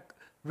got to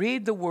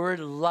read the word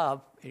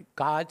love.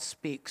 God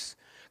speaks.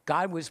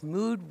 God was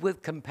moved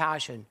with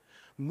compassion,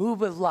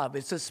 Move with love.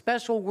 It's a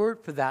special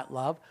word for that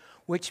love,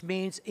 which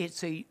means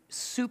it's a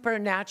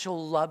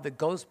supernatural love that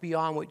goes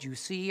beyond what you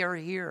see or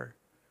hear.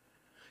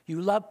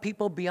 You love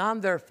people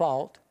beyond their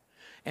fault,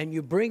 and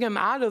you bring them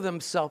out of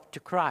themselves to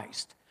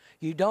Christ.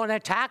 You don't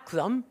attack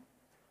them.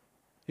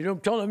 You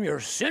don't tell them you're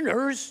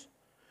sinners.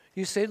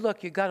 You say,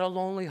 look, you got a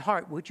lonely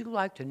heart. Would you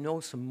like to know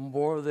some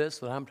more of this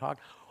that I'm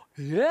talking?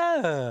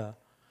 Yeah.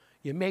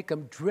 You make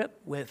them drip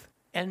with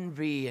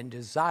envy and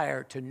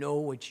desire to know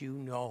what you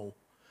know.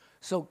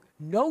 So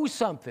know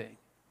something.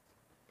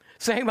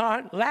 Same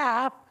on,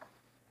 laugh.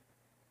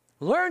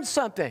 Learn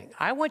something.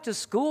 I went to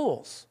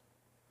schools.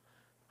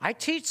 I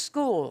teach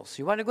schools.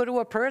 You want to go to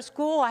a prayer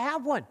school? I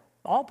have one,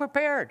 all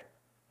prepared.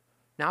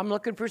 Now I'm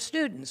looking for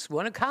students.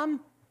 Want to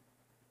come?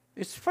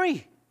 It's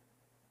free.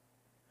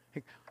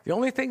 The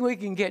only thing we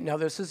can get, now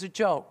this is a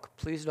joke,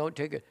 please don't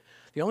take it.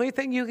 The only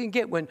thing you can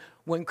get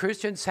when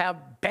Christians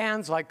have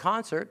bands like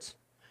concerts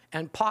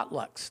and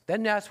potlucks,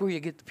 then that's where you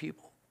get the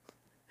people.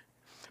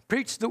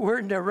 Preach the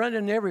word and they're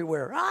running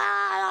everywhere.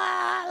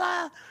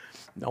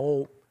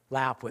 No,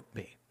 laugh with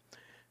me.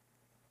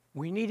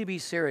 We need to be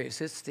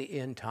serious. It's the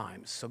end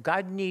times. So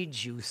God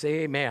needs you. Say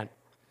amen.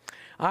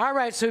 All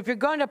right, so if you're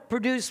going to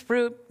produce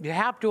fruit, you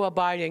have to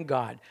abide in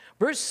God.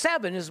 Verse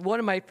 7 is one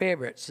of my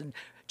favorites. And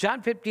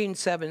John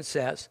 15:7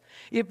 says,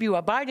 if you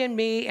abide in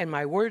me and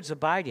my words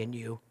abide in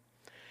you,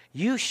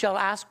 you shall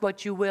ask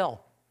what you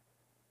will.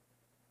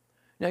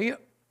 Now,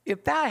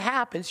 if that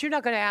happens, you're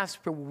not going to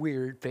ask for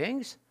weird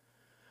things.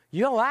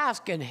 You'll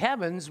ask and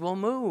heavens will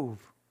move.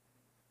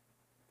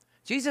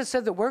 Jesus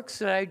said, the works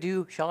that I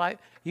do,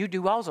 you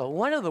do also.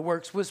 One of the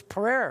works was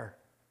prayer.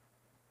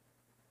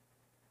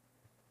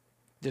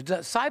 The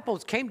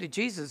disciples came to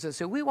Jesus and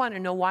said, we want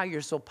to know why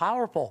you're so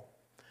powerful.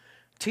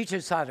 Teach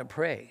us how to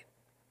pray.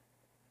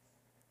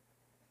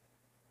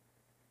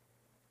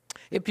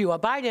 If you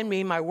abide in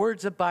me, my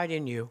words abide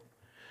in you.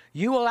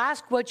 You will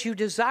ask what you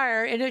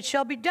desire, and it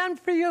shall be done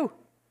for you.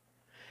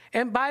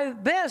 And by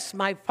this,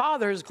 my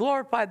Father is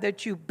glorified,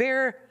 that you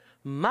bear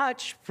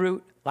much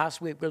fruit.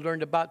 Last week we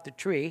learned about the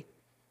tree.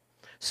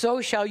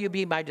 So shall you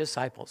be my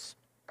disciples.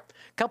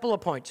 Couple of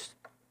points.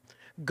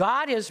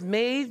 God has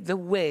made the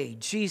way,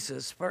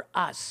 Jesus, for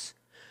us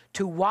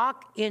to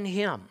walk in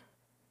him.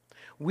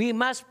 We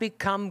must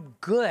become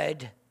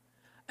good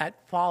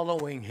at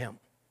following him.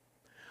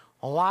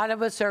 A lot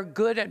of us are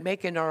good at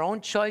making our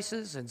own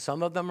choices, and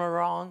some of them are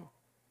wrong.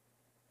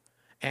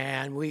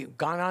 And we've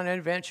gone on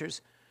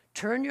adventures.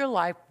 Turn your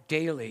life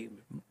daily.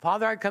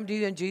 Father, I come to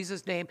you in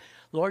Jesus' name.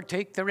 Lord,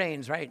 take the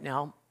reins right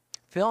now.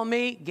 Fill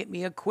me, get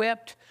me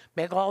equipped,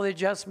 make all the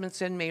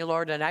adjustments in me,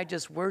 Lord, and I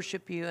just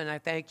worship you and I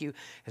thank you.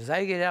 As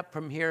I get up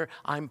from here,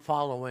 I'm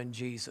following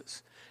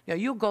Jesus. Now,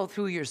 you'll go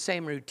through your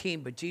same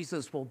routine, but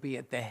Jesus will be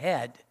at the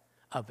head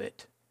of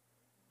it.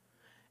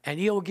 And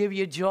he'll give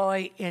you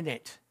joy in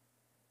it.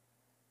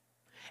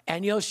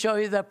 And he'll show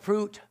you the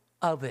fruit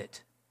of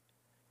it.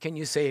 Can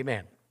you say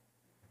amen?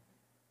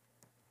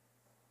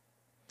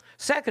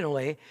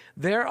 Secondly,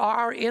 there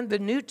are in the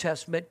New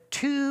Testament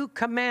 2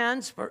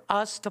 commands for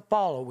us to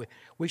follow.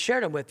 We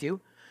shared them with you.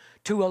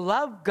 To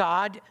love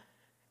God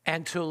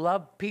and to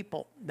love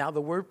people. Now, the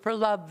word for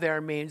love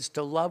there means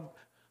to love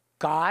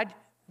God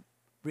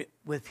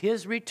with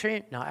his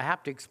return. Now, I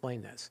have to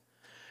explain this.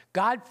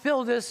 God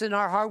filled us in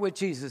our heart with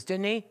Jesus,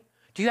 didn't he?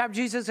 Do you have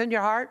Jesus in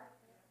your heart?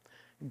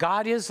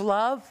 God is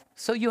love,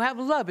 so you have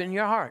love in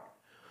your heart.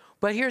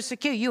 But here's the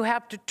key. You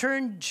have to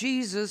turn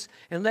Jesus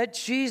and let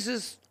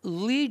Jesus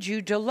lead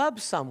you to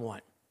love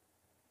someone.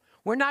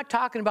 We're not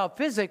talking about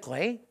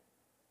physically.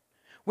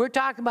 We're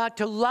talking about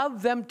to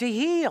love them to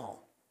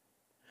heal.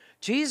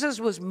 Jesus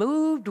was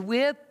moved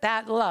with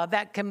that love,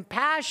 that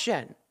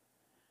compassion,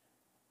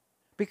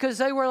 because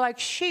they were like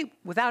sheep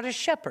without a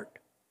shepherd.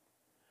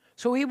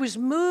 So he was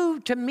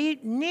moved to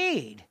meet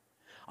need.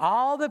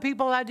 All the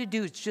people had to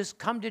do is just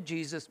come to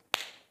Jesus.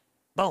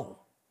 Boom.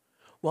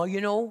 Well,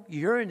 you know,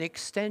 you're an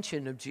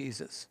extension of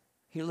Jesus.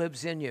 He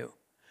lives in you.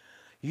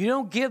 You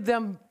don't give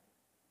them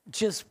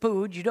just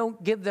food. You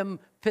don't give them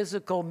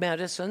physical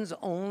medicines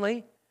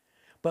only.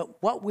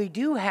 But what we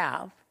do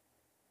have,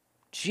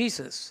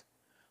 Jesus,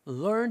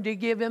 learn to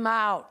give him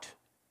out.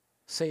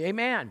 Say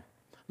amen.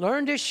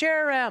 Learn to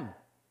share him.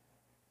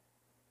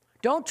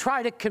 Don't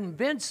try to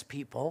convince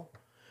people.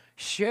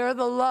 Share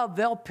the love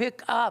they'll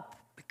pick up,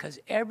 because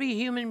every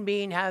human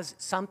being has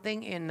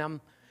something in them.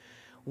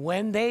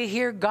 When they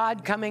hear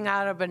God coming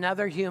out of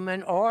another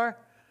human, or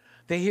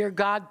they hear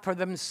God for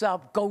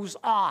themselves, goes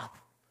off.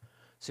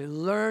 So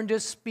learn to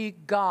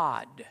speak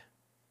God.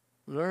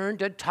 Learn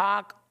to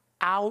talk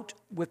out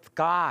with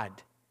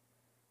God.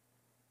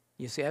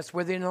 You see, that's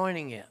where the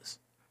anointing is.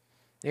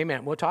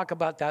 Amen. We'll talk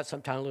about that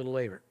sometime a little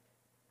later.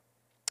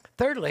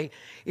 Thirdly,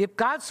 if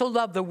God so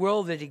loved the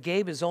world that he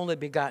gave his only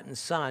begotten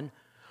Son,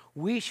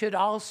 we should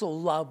also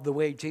love the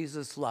way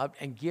Jesus loved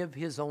and give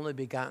his only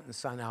begotten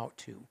Son out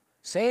too.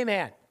 Say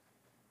amen.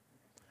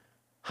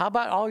 How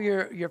about all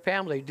your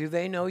family? Do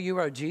they know you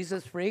are a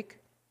Jesus freak?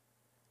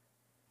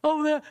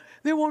 Oh,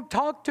 they won't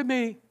talk to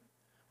me.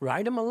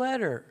 Write them a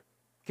letter.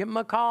 Give them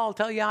a call.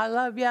 Tell you I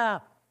love you.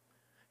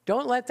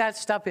 Don't let that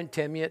stuff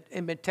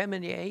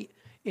intimidate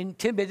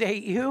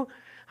you.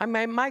 I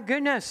mean, my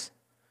goodness.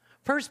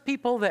 First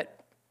people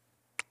that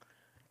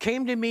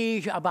came to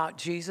me about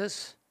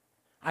Jesus,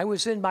 I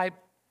was in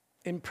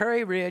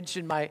Prairie Ridge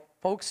in my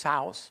folks'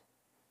 house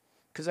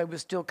because I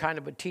was still kind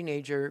of a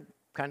teenager,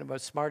 kind of a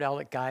smart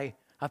aleck guy,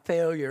 a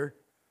failure.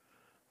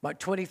 About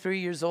 23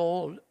 years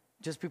old,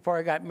 just before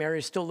I got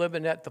married, still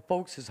living at the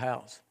folks'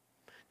 house.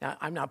 Now,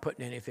 I'm not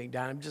putting anything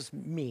down. I'm just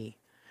me.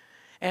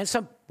 And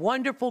some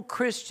wonderful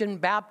Christian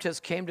Baptists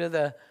came to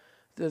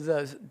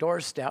the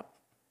doorstep.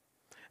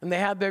 And they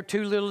had their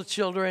 2 little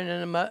children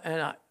and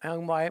a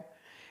young wife.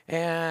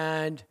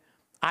 And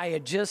I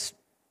had just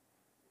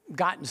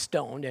gotten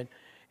stoned.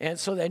 And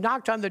so they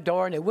knocked on the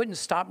door, and they wouldn't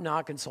stop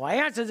knocking. So I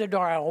answered the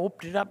door. I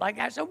opened it up like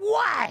I said,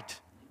 "What?"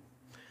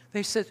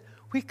 They said,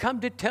 "We come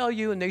to tell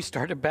you," and they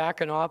started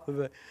backing off of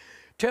it,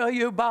 "tell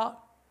you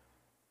about,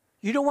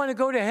 you don't want to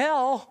go to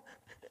hell."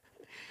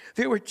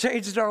 They were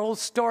changing our whole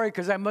story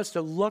because I must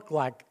have looked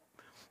like,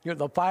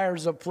 the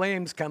fires of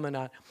flames coming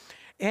on.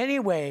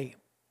 Anyway,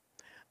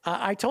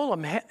 I told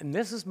them, and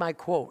this is my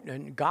quote,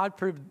 and God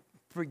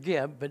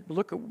forgive, but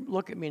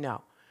look at me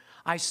now.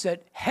 I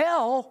said,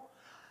 "Hell?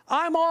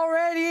 I'm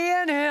already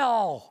in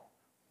hell.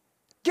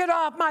 Get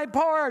off my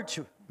porch,"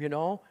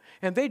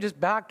 And they just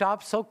backed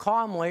off so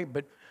calmly,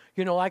 but,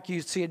 like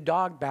you see a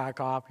dog back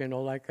off,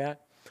 like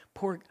that.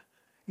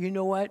 You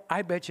know what?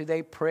 I bet you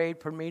they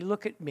prayed for me.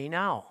 Look at me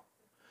now.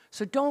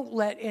 So don't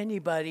let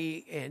anybody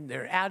in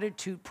their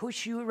attitude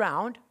push you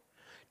around.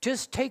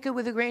 Just take it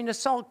with a grain of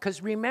salt,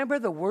 because remember,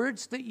 the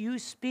words that you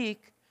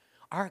speak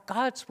are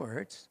God's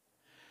words,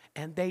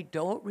 and they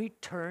don't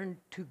return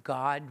to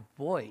God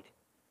void.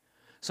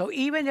 So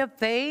even if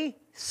they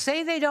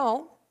say they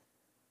don't,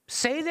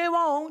 say they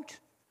won't,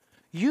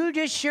 you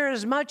just share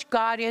as much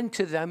God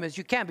into them as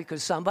you can,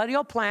 because somebody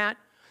will plant,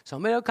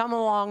 somebody will come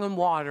along and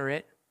water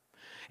it,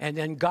 and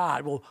then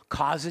God will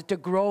cause it to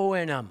grow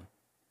in them.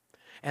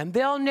 And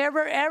they'll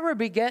never, ever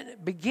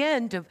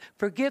begin to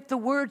forget the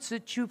words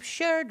that you've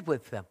shared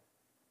with them.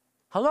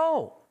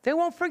 Hello? They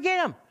won't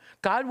forget them.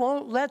 God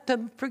won't let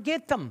them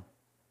forget them.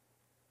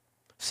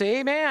 Say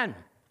amen.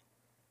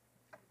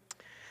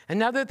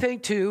 Another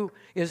thing, too,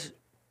 is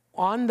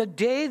on the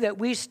day that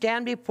we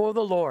stand before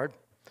the Lord,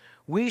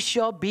 we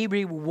shall be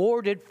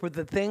rewarded for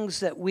the things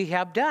that we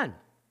have done.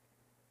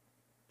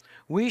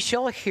 We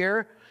shall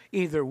hear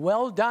either,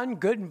 "Well done,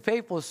 good and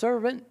faithful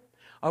servant,"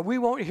 or we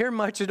won't hear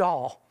much at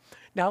all.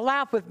 Now,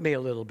 laugh with me a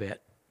little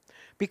bit,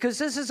 because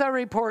this is our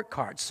report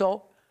card.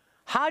 So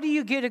how do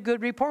you get a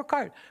good report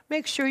card?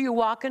 Make sure you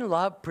walk in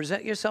love,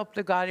 present yourself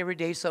to God every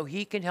day so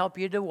He can help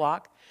you to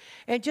walk,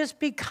 and just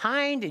be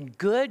kind and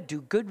good,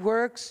 do good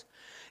works.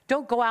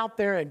 Don't go out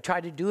there and try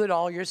to do it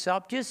all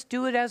yourself. Just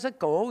do it as it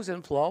goes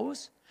and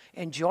flows.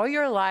 Enjoy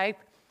your life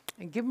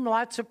and give Him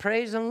lots of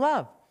praise and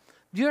love.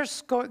 You're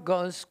going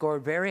to score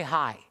very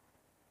high.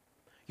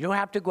 You don't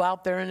have to go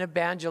out there and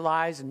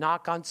evangelize and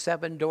knock on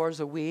 7 doors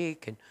a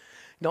week. And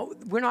no,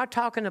 we're not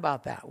talking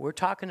about that. We're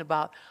talking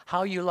about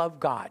how you love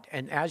God.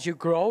 And as you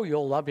grow,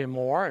 you'll love Him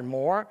more and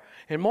more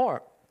and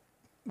more.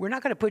 We're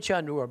not going to put you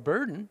under a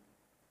burden,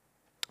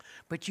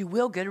 but you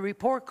will get a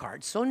report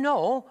card. So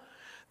know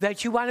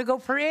that you want to go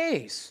for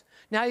A's.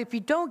 Now, if you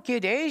don't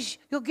get A's,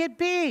 you'll get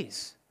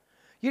B's.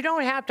 You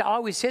don't have to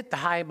always hit the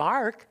high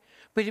mark,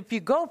 but if you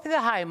go for the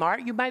high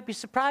mark, you might be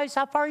surprised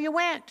how far you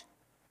went.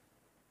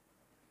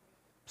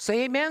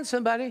 Say amen,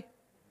 somebody.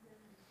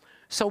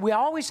 So we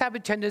always have a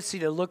tendency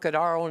to look at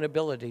our own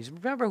abilities.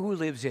 Remember who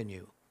lives in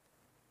you.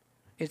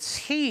 It's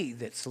He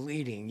that's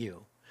leading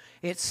you.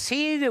 It's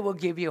He that will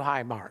give you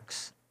high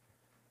marks.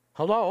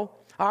 Hello?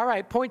 All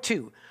right, point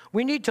 2.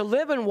 We need to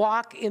live and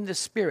walk in the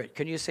Spirit.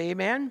 Can you say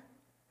amen?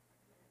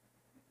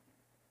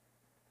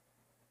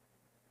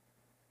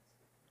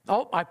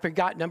 Oh, I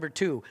forgot number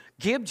 2.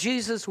 Give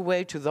Jesus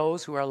away to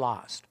those who are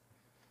lost.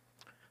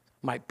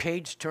 My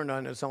page turned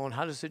on its own.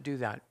 How does it do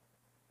that?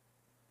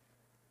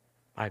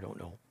 I don't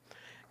know.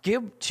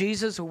 Give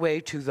Jesus away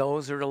to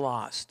those who are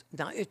lost.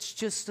 Now, it's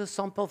just a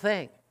simple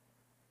thing,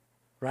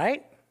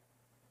 right?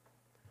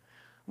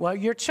 Well,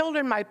 your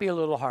children might be a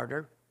little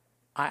harder.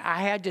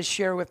 I had to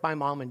share with my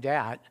mom and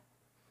dad.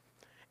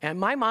 And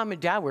my mom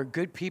and dad were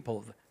good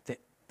people.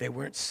 They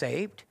weren't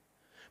saved.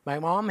 My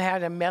mom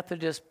had a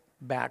Methodist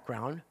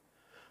background,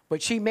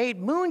 but she made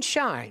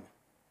moonshine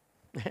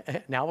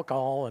and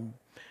alcohol and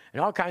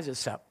all kinds of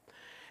stuff.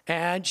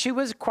 And she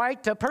was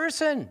quite a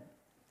person,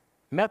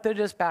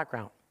 Methodist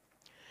background.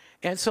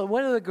 And so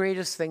one of the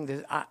greatest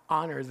things,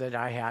 honor that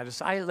I had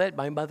is I led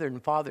my mother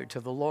and father to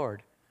the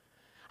Lord.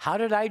 How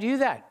did I do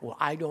that? Well,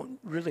 I don't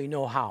really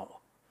know how.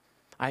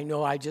 I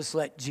know I just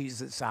let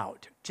Jesus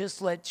out.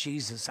 Just let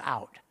Jesus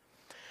out.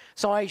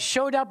 So I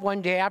showed up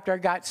one day after I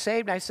got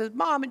saved, and I said,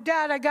 "Mom and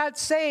Dad, I got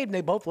saved." And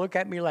they both look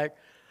at me like,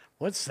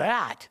 "What's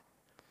that?"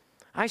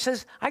 I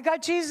says, "I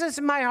got Jesus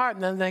in my heart."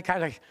 And then they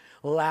kind of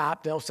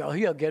laughed. They'll say,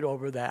 "He'll get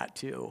over that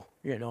too,"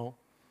 you know.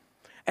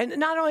 And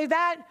not only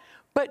that,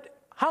 but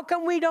how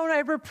come we don't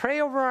ever pray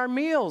over our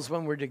meals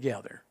when we're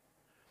together?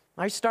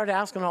 I started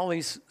asking all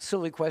these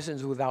silly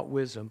questions without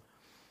wisdom.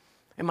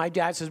 And my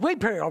dad says, we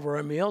pray over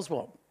our meals.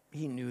 Well,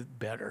 he knew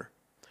better.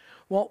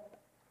 Well,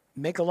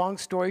 make a long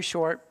story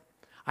short,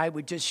 I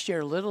would just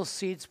share little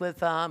seeds with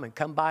them and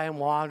come by and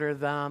water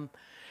them.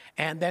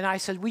 And then I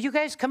said, will you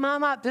guys come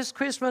on up this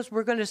Christmas?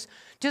 We're going to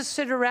just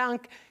sit around.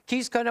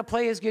 Keith's going to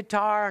play his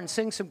guitar and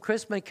sing some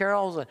Christmas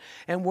carols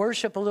and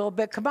worship a little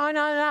bit. Come on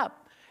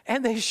up.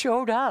 And they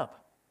showed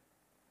up.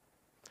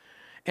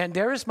 And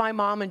there's my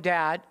mom and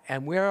dad,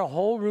 and we're a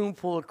whole room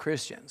full of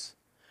Christians.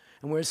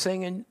 And we're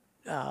singing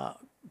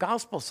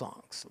gospel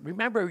songs.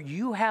 Remember,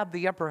 you have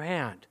the upper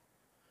hand.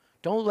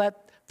 Don't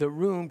let the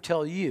room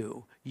tell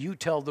you. You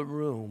tell the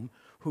room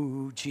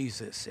who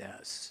Jesus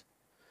is.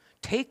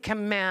 Take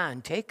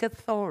command, take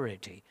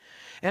authority.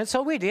 And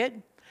so we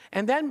did.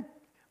 And then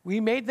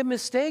we made the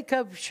mistake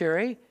of,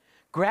 Sherry,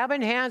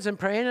 grabbing hands and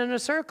praying in a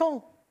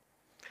circle.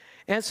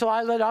 And so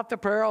I led off the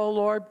prayer, oh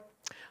Lord,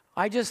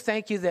 I just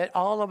thank you that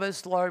all of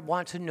us, Lord,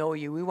 want to know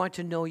you. We want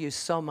to know you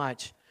so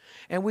much.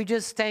 And we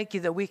just thank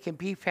you that we can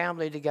be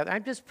family together.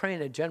 I'm just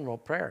praying a general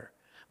prayer.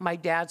 My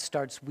dad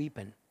starts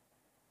weeping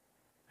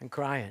and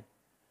crying.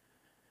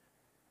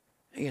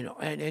 You know,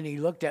 and he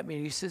looked at me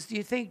and he says, do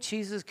you think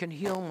Jesus can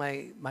heal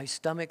my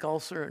stomach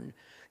ulcer? And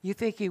you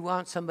think he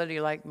wants somebody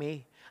like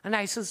me? And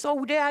I says,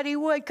 oh, Dad, he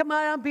would. Come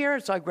on up here.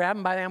 So I grabbed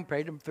him by the hand,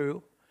 prayed him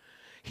through.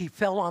 He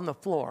fell on the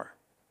floor.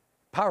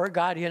 Power of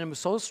God in him was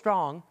so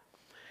strong.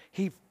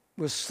 He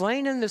was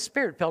slain in the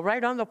spirit, fell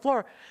right on the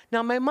floor.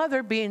 Now, my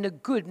mother, being a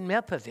good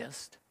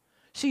Methodist,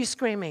 she's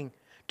screaming,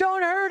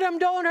 don't hurt him,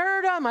 don't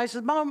hurt him. I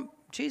said, Mom,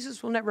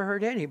 Jesus will never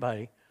hurt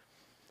anybody.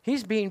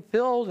 He's being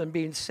filled and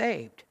being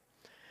saved.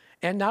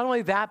 And not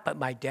only that, but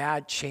my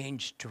dad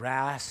changed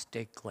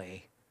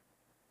drastically.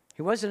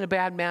 He wasn't a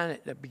bad man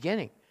at the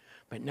beginning,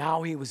 but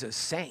now he was a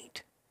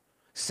saint.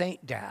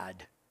 Saint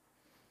Dad.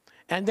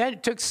 And then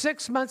it took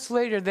 6 months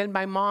later, then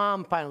my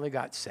mom finally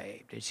got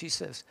saved. And she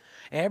says,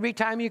 every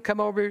time you come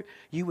over,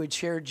 you would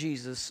share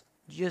Jesus.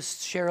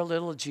 Just share a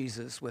little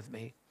Jesus with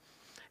me.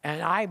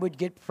 And I would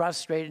get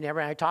frustrated and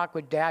everything. I talked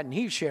with Dad, and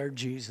he shared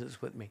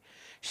Jesus with me.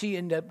 She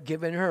ended up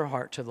giving her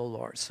heart to the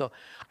Lord. So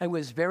I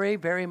was very,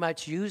 very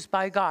much used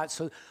by God.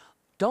 So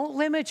don't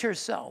limit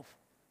yourself.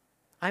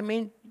 I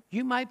mean,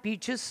 you might be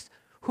just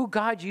who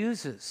God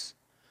uses.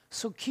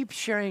 So keep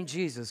sharing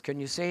Jesus. Can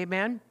you say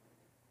amen?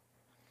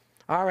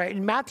 All right,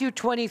 in Matthew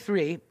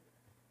 28,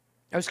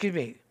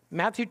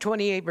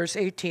 verse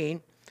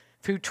 18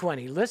 through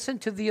 20. Listen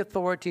to the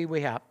authority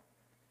we have.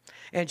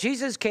 And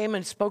Jesus came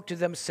and spoke to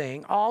them,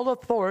 saying, all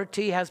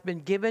authority has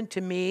been given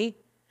to me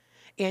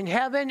in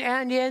heaven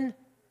and in.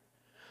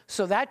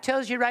 So that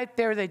tells you right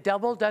there the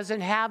devil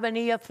doesn't have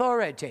any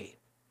authority.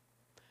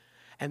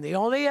 And the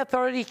only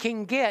authority he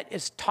can get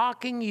is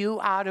talking you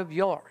out of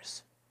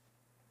yours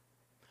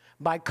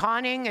by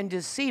conning and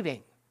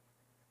deceiving.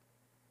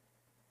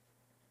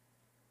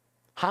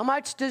 How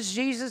much does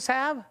Jesus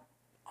have?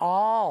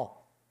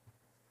 All.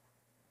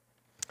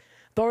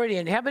 Authority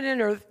in heaven and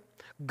earth.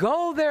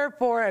 Go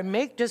therefore and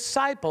make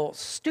disciples,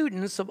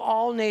 students of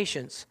all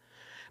nations,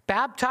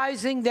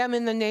 baptizing them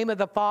in the name of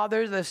the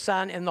Father, the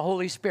Son, and the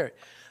Holy Spirit.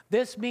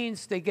 This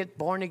means they get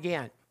born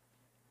again.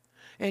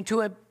 And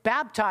to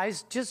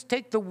baptize, just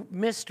take the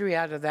mystery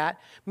out of that,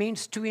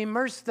 means to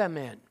immerse them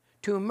in,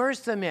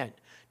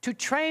 to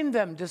train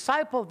them,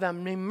 disciple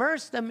them,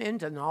 immerse them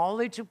into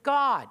knowledge of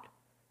God.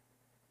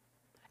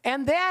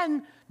 And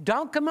then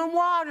dunk them in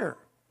water.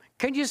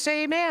 Can you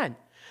say amen?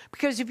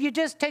 Because if you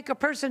just take a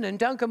person and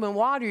dunk them in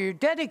water, you're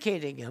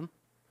dedicating them.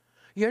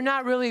 You're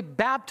not really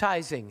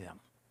baptizing them.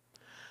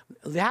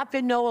 They have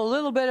to know a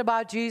little bit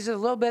about Jesus, a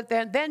little bit,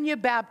 then you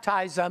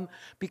baptize them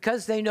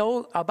because they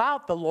know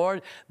about the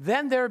Lord.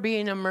 Then they're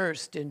being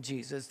immersed in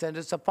Jesus. Then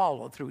it's a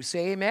follow-through.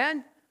 Say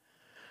amen?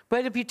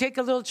 But if you take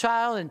a little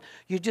child and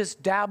you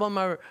just dab them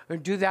or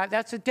do that,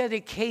 that's a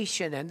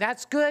dedication, and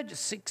that's good.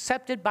 It's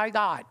accepted by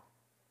God.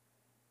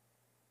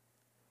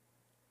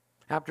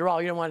 After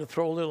all, you don't want to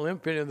throw a little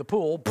infant in the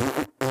pool.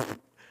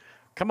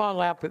 Come on,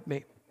 laugh with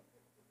me.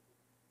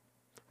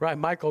 Right,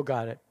 Michael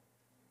got it.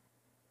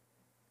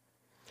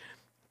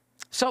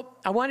 So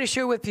I want to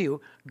share with you,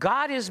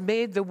 God has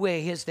made the way.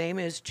 His name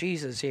is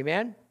Jesus,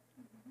 amen?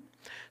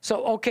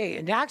 So, okay,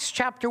 in Acts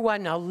chapter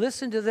 1, now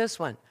listen to this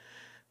one.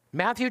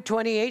 Matthew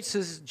 28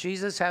 says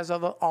Jesus has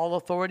all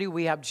authority.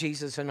 We have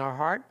Jesus in our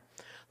heart.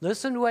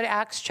 Listen to what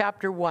Acts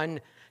chapter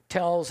 1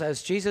 tells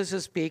as Jesus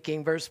is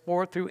speaking, verse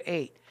 4 through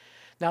 8.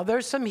 Now,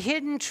 there's some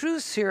hidden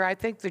truths here I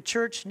think the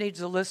church needs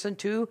to listen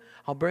to.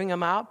 I'll bring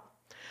them out.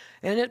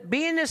 And it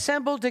being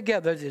assembled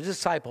together, the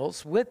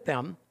disciples, with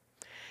them,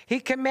 he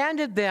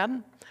commanded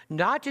them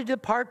not to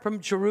depart from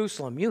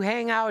Jerusalem. You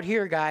hang out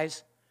here,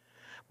 guys.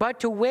 But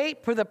to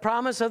wait for the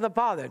promise of the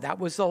Father. That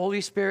was the Holy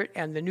Spirit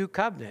and the new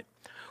covenant.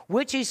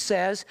 Which he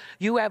says,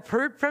 you have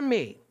heard from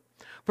me.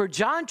 For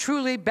John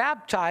truly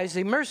baptized,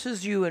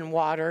 immerses you in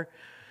water,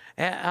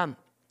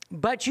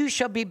 but you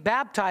shall be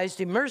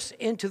baptized, immersed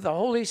into the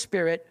Holy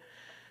Spirit,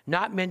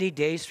 not many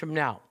days from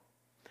now.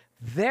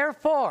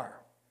 Therefore,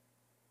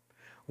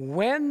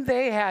 when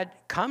they had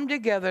come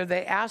together,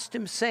 they asked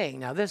him, saying,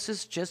 now this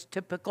is just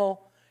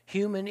typical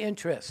human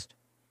interest.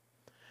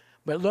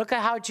 But look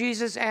at how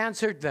Jesus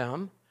answered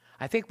them.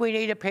 I think we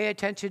need to pay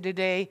attention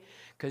today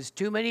because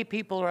too many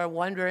people are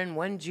wondering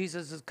when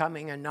Jesus is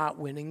coming and not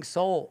winning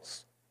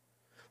souls.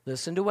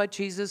 Listen to what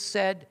Jesus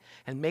said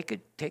and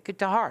take it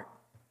to heart.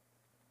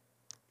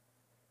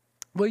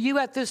 Will you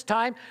at this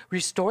time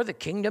restore the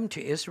kingdom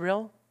to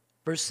Israel?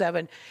 Verse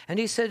 7, and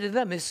he said to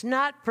them, it's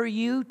not for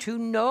you to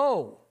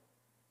know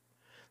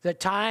the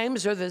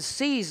times or the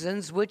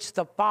seasons which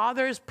the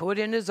Father's put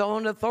in his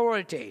own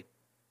authority.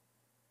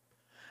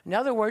 In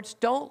other words,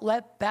 don't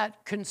let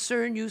that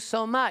concern you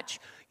so much.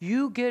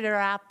 You get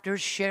after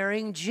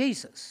sharing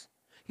Jesus.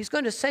 He's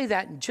going to say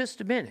that in just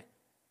a minute.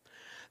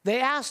 They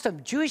asked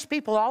him, Jewish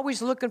people are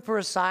always looking for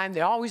a sign.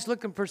 They're always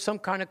looking for some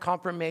kind of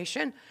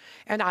confirmation.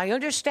 And I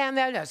understand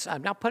that.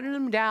 I'm not putting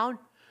them down.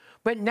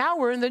 But now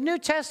we're in the New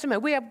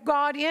Testament. We have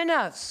God in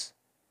us.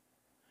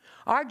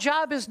 Our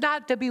job is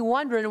not to be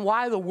wondering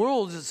why the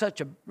world is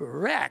such a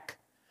wreck.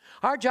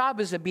 Our job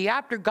is to be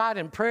after God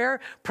in prayer,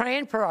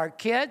 praying for our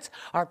kids,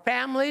 our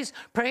families,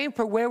 praying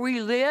for where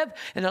we live,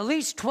 and at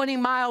least 20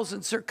 miles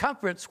in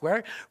circumference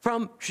square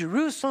from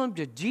Jerusalem,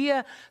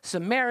 Judea,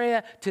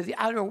 Samaria, to the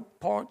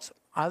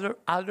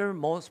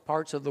outermost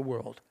parts of the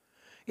world.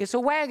 It's a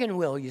wagon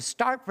wheel. You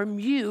start from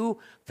you,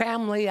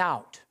 family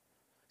out.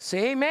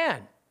 Say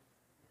amen.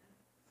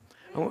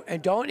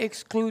 And don't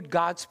exclude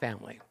God's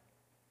family.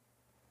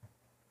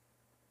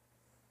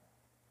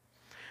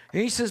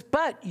 And he says,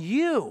 but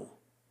you,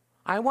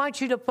 I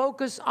want you to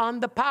focus on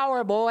the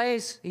power,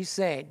 boys, he's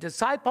saying.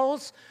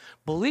 Disciples,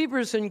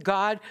 believers in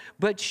God,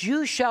 but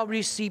you shall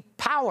receive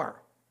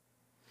power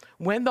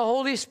when the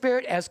Holy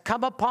Spirit has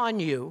come upon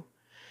you,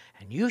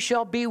 and you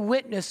shall be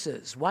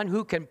witnesses, one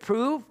who can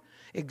prove,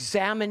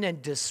 examine,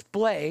 and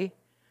display.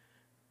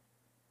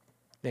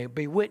 They'll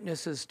be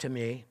witnesses to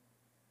me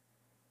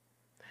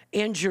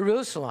in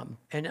Jerusalem,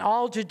 and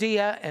all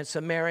Judea and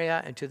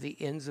Samaria, and to the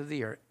ends of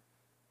the earth.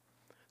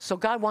 So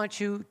God wants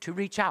you to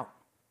reach out.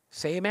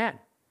 Say amen.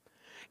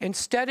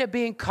 Instead of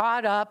being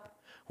caught up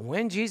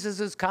when Jesus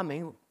is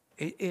coming,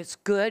 it's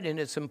good and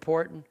it's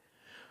important.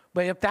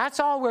 But if that's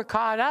all we're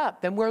caught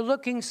up, then we're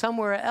looking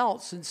somewhere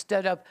else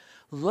instead of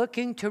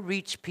looking to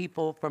reach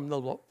people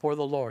for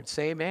the Lord.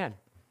 Say amen.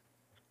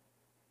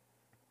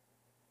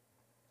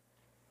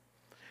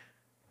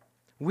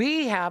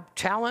 We have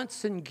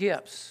talents and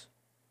gifts.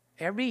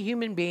 Every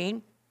human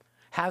being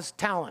has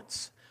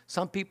talents.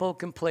 Some people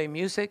can play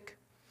music.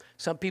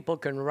 Some people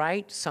can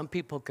write. Some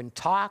people can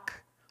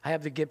talk. I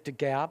have the gift of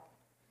gab.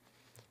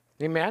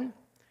 Amen?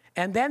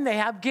 And then they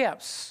have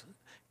gifts.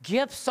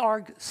 Gifts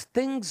are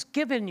things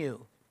given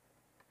you.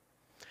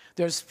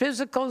 There's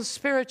physical and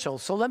spiritual.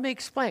 So let me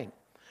explain.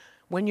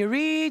 When you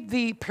read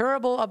the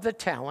parable of the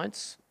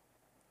talents,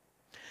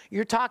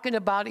 you're talking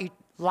about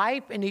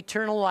life and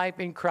eternal life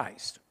in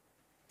Christ.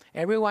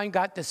 Everyone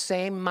got the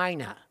same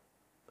mina.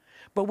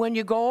 But when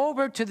you go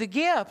over to the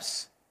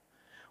gifts,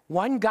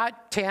 one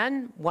got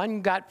 10,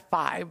 one got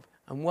 5,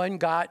 and one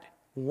got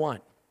 1.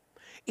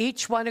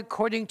 Each one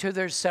according to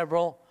their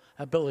several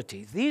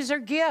abilities. These are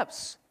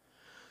gifts.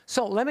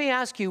 So let me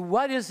ask you,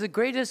 what is the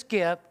greatest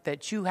gift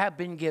that you have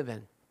been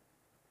given?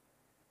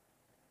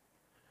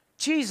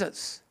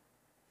 Jesus.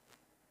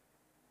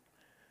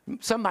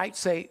 Some might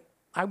say,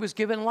 I was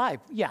given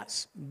life.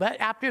 Yes,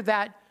 but after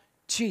that,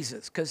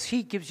 Jesus, because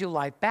he gives you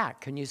life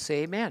back. Can you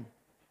say amen?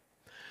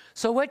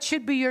 So what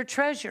should be your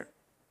treasure?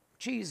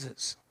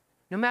 Jesus.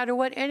 No matter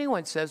what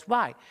anyone says.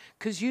 Why?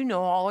 Because you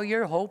know all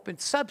your hope and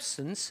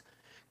substance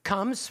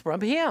comes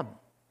from him.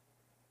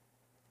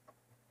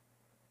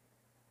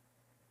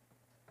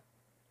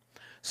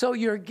 So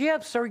your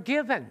gifts are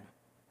given.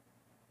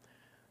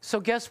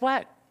 So guess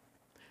what?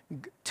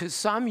 To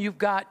some, you've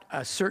got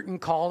a certain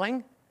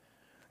calling.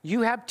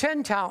 You have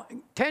 10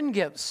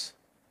 gifts.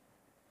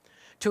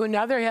 To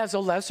another, has a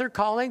lesser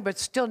calling, but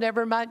still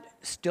never mind,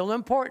 still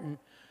important,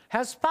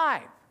 has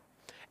 5.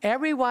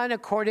 Everyone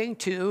according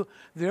to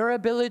their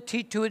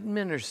ability to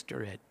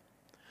administer it.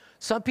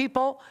 Some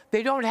people,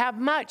 they don't have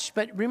much,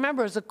 but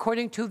remember, it's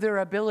according to their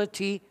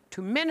ability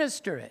to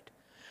minister it.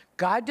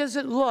 God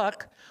doesn't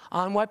look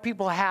on what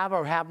people have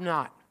or have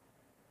not.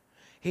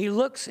 He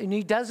looks and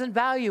he doesn't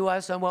value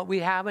us on what we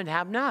have and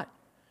have not.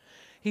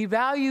 He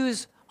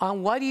values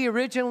on what he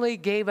originally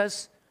gave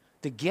us,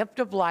 the gift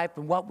of life,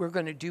 and what we're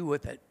going to do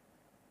with it.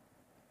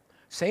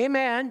 Say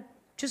amen.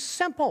 Just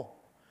simple.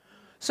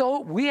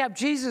 So we have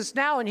Jesus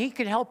now, and he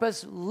can help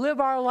us live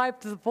our life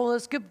to the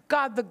fullest, give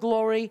God the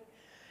glory,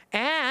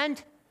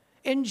 and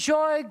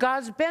enjoy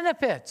God's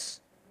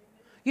benefits.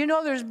 You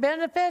know there's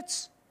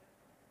benefits?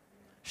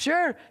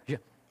 Sure.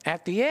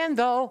 At the end,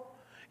 though,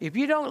 if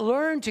you don't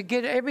learn to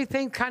get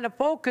everything kind of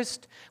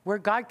focused where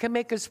God can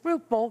make us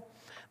fruitful,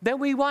 then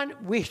we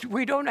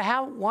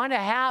don't want to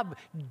have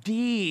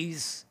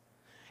D's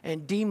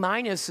and D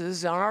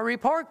minuses on our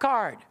report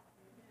card.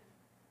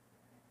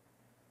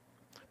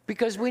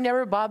 Because we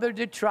never bothered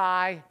to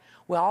try.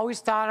 We always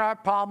thought our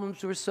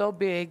problems were so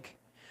big.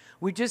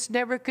 We just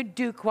never could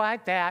do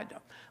quite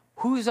that.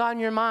 Who's on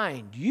your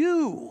mind?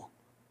 You.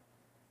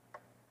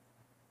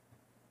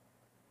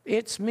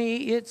 It's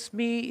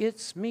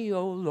me,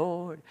 oh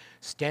Lord,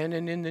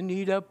 standing in the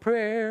need of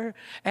prayer.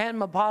 And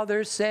my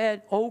father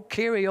said, oh,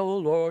 Kerry, oh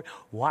Lord,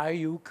 why are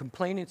you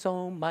complaining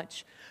so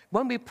much?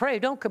 When we pray,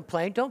 don't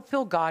complain. Don't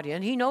fill God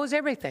in. He knows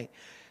everything.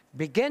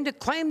 Begin to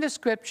claim the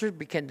scripture.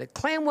 Begin to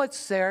claim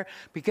what's there.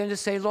 Begin to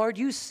say, Lord,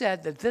 you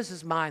said that this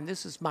is mine.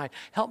 This is mine.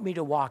 Help me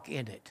to walk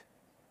in it.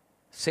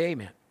 Say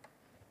amen.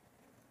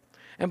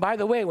 And by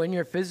the way, when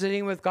you're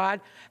visiting with God,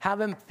 have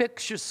him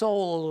fix your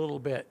soul a little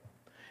bit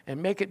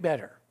and make it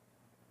better.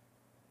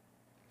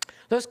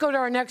 Let's go to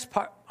our next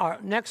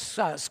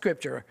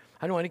scripture.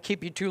 I don't want to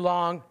keep you too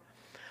long.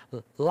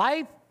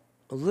 Live,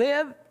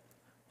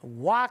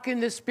 walk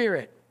in the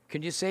Spirit.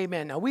 Can you say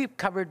amen? Now, we've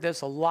covered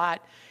this a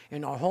lot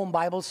in our home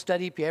Bible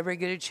study, if you ever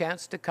get a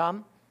chance to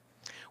come.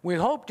 We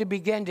hope to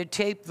begin to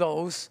tape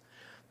those,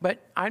 but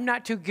I'm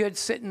not too good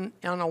sitting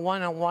on a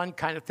one-on-one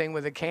kind of thing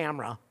with a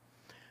camera.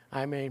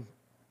 It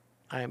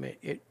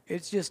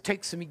just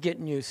takes some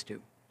getting used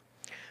to.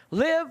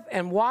 Live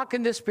and walk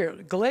in the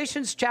Spirit.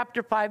 Galatians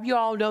chapter 5, you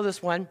all know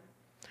this one.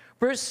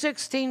 Verse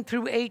 16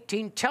 through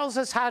 18 tells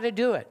us how to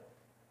do it.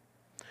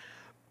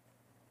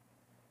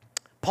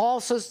 Paul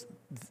says,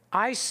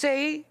 I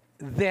say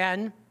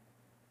then,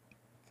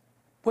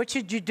 what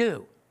should you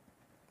do?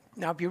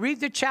 Now, if you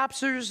read the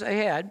chapters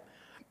ahead,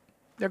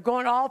 they're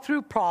going all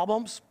through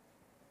problems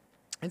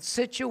and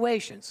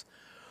situations.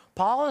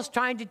 Paul is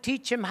trying to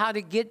teach him how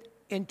to get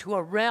into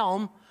a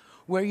realm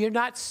where you're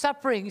not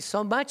suffering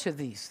so much of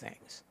these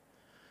things.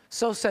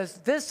 So it says,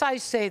 this I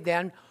say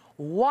then,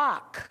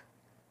 walk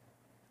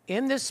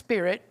in the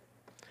Spirit,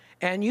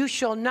 and you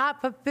shall not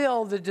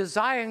fulfill the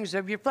desires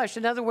of your flesh.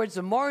 In other words,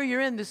 the more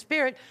you're in the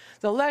Spirit,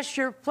 the less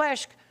your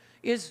flesh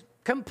is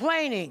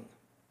complaining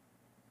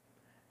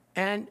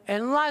and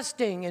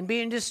lusting and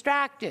being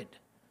distracted.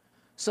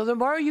 So the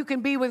more you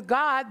can be with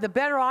God, the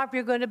better off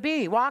you're going to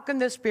be. Walk in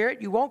the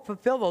Spirit, you won't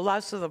fulfill the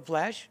lusts of the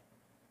flesh.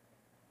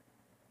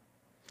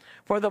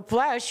 For the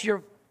flesh,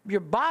 your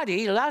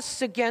body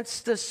lusts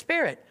against the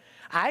Spirit.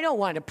 I don't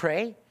want to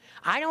pray.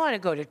 I don't want to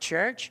go to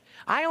church.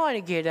 I don't want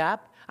to get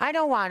up. I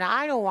don't want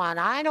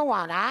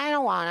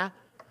to.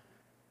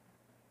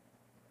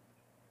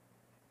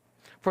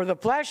 For the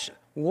flesh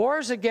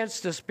wars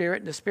against the Spirit,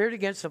 and the Spirit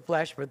against the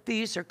flesh, but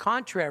these are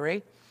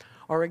contrary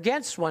or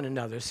against one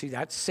another. See,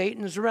 that's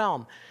Satan's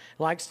realm.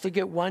 Likes to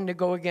get one to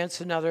go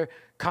against another,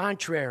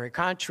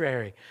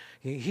 contrary.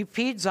 He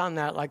feeds on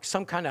that like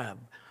some kind of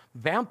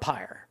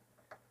vampire.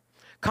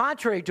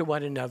 Contrary to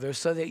one another,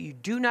 so that you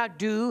do not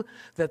do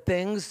the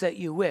things that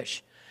you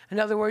wish. In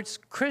other words,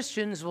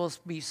 Christians will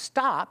be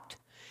stopped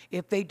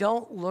if they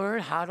don't learn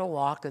how to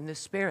walk in the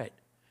Spirit.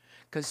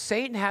 Because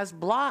Satan has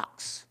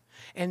blocks.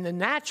 And the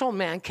natural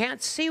man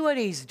can't see what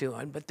he's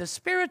doing. But the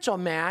spiritual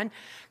man,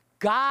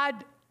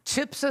 God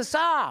tips us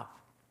off.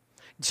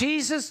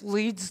 Jesus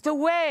leads the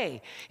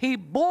way. He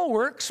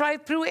bulwarks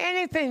right through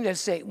anything that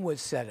Satan would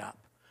set up.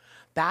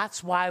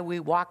 That's why we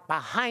walk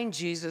behind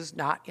Jesus,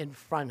 not in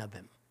front of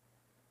him.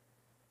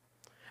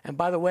 And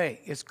by the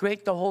way, it's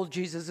great to hold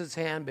Jesus'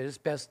 hand, but it's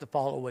best to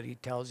follow what he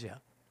tells you.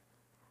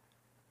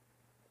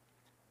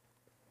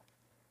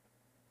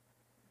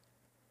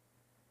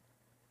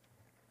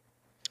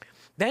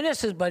 Then it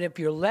says, but if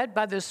you're led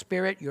by the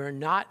Spirit, you're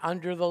not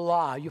under the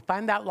law. You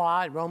find that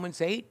law in Romans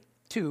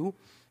 8:2.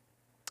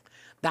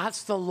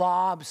 That's the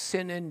law of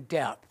sin and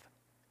death.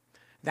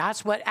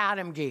 That's what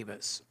Adam gave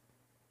us.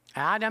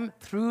 Adam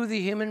threw the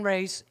human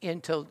race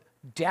into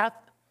death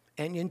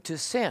and into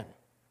sin.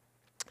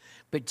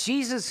 But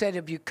Jesus said,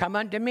 if you come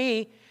unto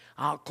me,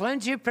 I'll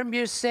cleanse you from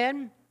your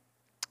sin.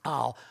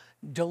 I'll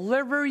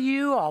deliver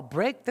you. I'll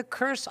break the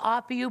curse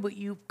off of you, but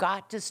you've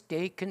got to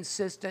stay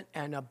consistent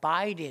and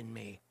abide in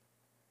me.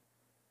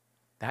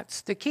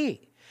 That's the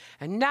key.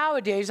 And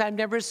nowadays, I've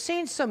never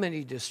seen so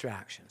many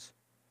distractions.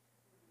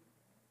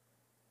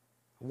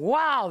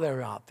 Wow,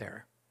 they're out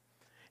there.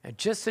 And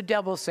just the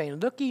devil saying,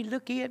 looky,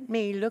 looky at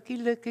me, looky,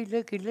 looky,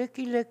 looky,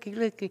 looky, looky,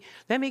 looky.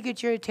 Let me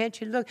get your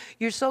attention. Look,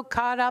 you're so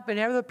caught up in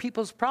other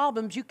people's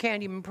problems, you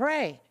can't even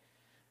pray.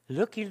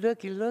 Looky,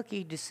 looky,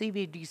 looky,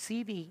 deceive,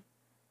 deceive.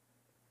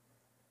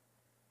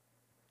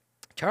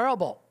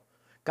 Terrible.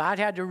 God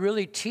had to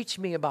really teach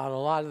me about a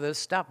lot of this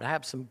stuff. And I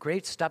have some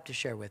great stuff to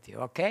share with you,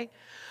 okay?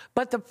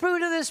 But the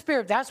fruit of the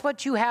Spirit, that's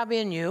what you have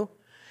in you,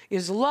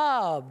 is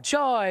love,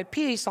 joy,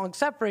 peace,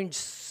 long-suffering,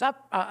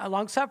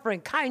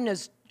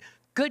 kindness,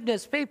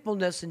 goodness,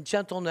 faithfulness, and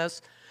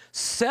gentleness,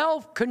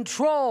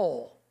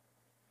 self-control.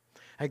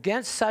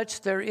 Against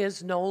such there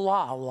is no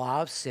law,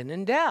 law of sin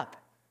and death.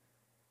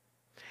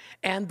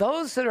 And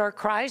those that are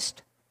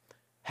Christ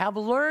have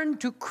learned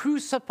to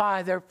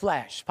crucify their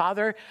flesh.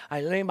 Father,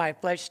 I lay my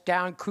flesh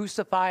down,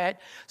 crucify it,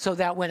 so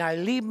that when I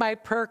leave my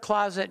prayer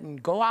closet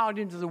and go out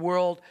into the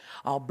world,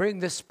 I'll bring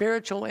the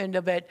spiritual end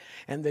of it,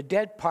 and the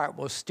dead part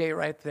will stay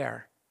right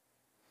there.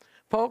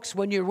 Folks,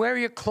 when you wear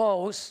your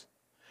clothes,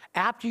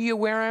 after you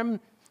wear them,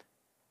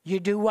 you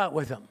do what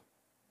with them?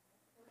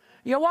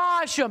 You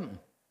wash them,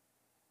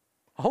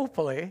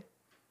 hopefully,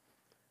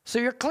 so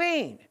you're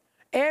clean.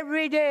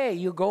 Every day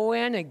you go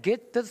in and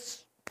get the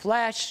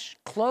flesh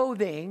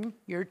clothing,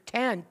 your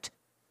tent,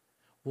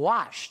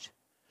 washed.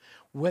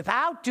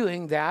 Without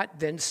doing that,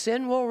 then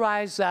sin will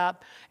rise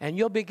up and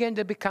you'll begin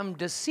to become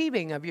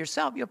deceiving of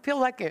yourself. You'll feel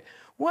like,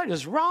 what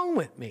is wrong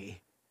with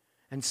me?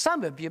 And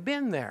some of you have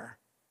been there.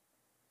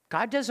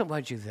 God doesn't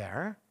want you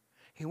there.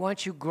 He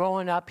wants you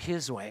growing up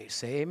his way.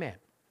 Say amen.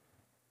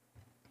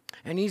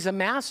 And he's a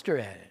master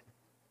at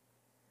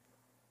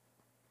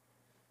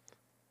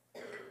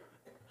it.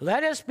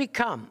 Let us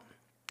become.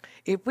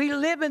 If we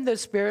live in the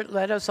Spirit,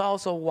 let us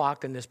also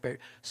walk in the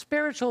Spirit.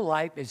 Spiritual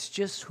life is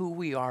just who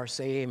we are.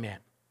 Say amen.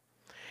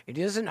 It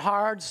isn't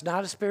hard. It's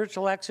not a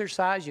spiritual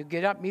exercise. You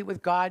get up, meet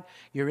with God.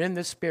 You're in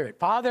the Spirit.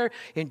 Father,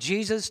 in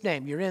Jesus'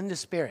 name, you're in the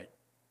Spirit.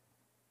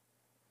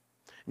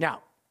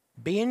 Now,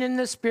 being in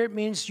the Spirit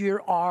means you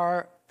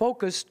are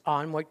focused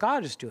on what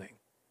God is doing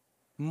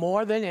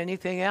more than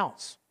anything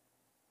else.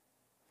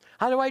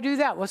 How do I do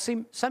that? Well,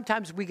 see,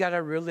 sometimes we got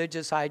a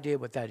religious idea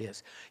what that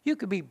is. You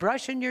could be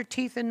brushing your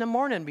teeth in the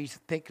morning and be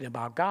thinking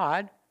about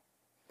God.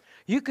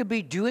 You could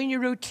be doing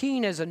your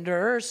routine as a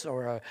nurse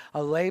or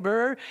a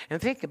laborer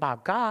and think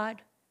about God.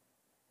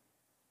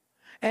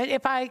 And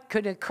if I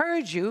could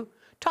encourage you,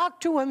 talk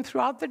to him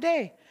throughout the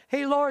day.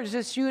 Hey, Lord, is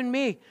this you and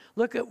me?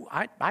 Look,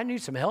 I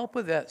need some help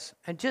with this.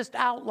 And just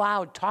out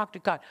loud, talk to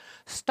God.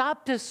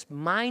 Stop this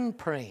mind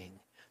praying.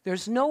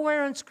 There's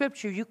nowhere in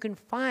Scripture you can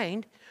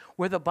find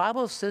where the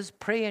Bible says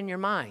pray in your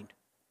mind.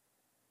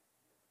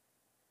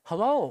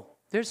 Hello,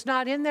 there's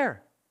not in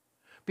there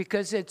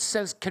because it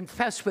says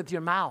confess with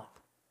your mouth.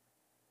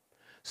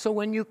 So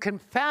when you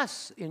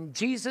confess in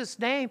Jesus'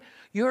 name,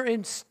 you're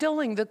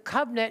instilling the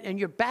covenant and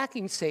you're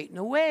backing Satan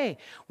away.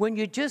 When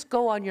you just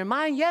go on your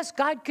mind, yes,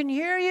 God can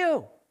hear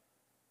you.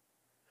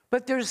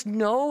 But there's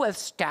no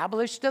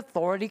established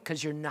authority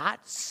because you're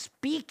not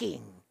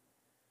speaking.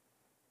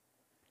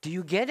 Do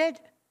you get it?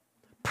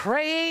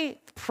 Pray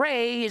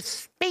is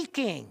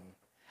speaking,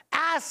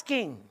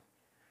 asking.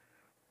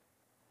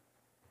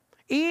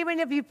 Even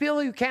if you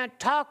feel you can't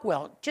talk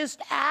well,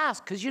 just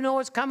ask because you know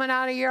what's coming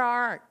out of your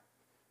heart.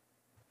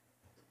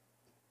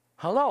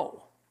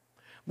 Hello.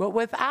 But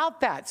without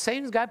that,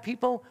 Satan's got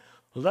people,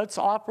 let's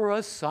offer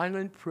a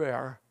silent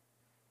prayer.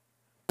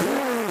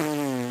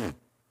 How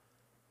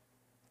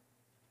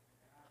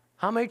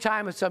many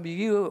times have some of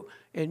you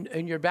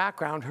in your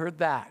background heard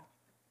that?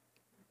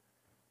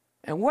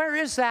 And where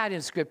is that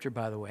in Scripture,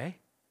 by the way?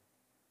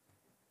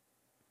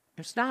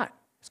 It's not.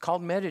 It's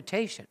called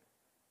meditation.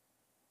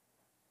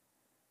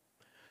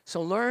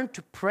 So learn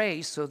to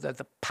pray so that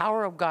the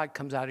power of God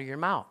comes out of your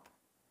mouth.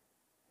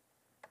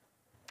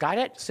 Got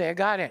it? Say, I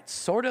got it.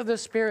 Sword of the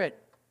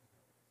Spirit.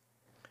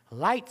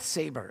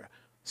 Lightsaber.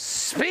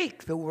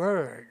 Speak the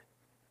word.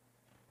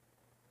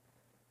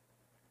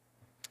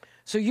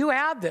 So you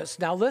have this.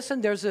 Now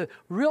listen, there's a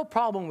real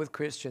problem with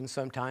Christians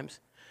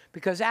sometimes.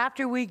 Because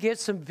after we get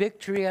some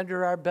victory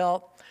under our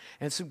belt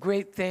and some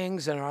great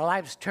things and our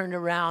lives turned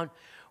around,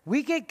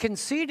 we get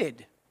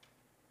conceited.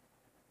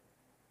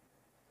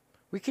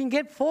 We can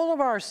get full of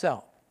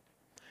ourselves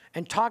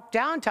and talk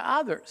down to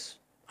others.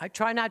 I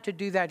try not to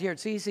do that here.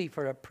 It's easy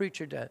for a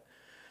preacher to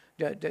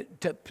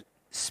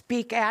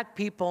speak at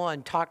people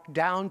and talk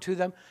down to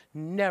them.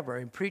 Never.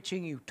 In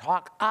preaching, you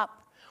talk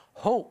up,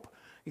 hope,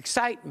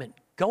 excitement.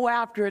 Go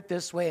after it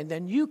this way, and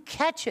then you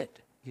catch it.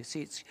 You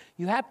see,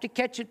 you have to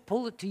catch it,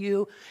 pull it to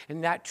you,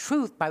 and that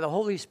truth by the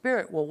Holy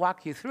Spirit will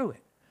walk you through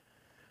it.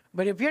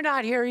 But if you're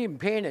not here even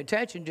paying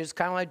attention, just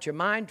kind of let your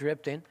mind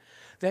drift in,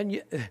 then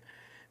you're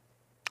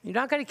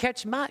not going to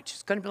catch much.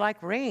 It's going to be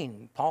like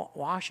rain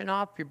washing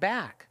off your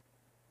back.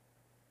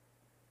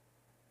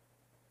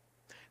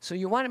 So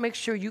you want to make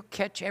sure you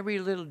catch every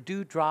little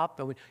dewdrop.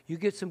 And when you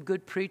get some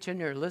good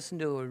preaching or listen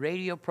to a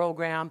radio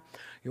program,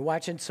 you're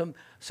watching some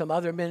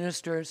other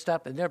minister and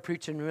stuff, and they're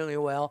preaching really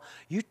well.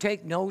 You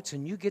take notes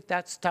and you get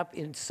that stuff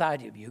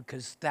inside of you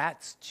because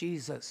that's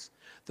Jesus.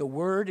 The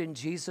Word and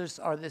Jesus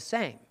are the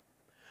same.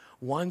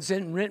 One's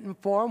in written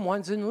form,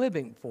 one's in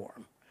living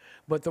form.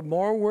 But the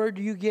more Word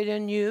you get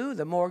in you,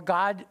 the more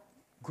God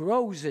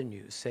grows in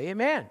you. Say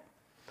amen.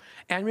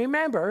 And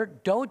remember,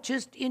 don't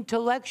just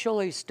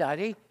intellectually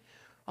study.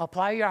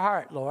 Apply your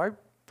heart, Lord.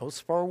 Those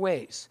 4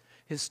 ways.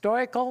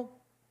 Historical,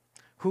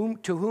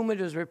 to whom it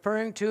is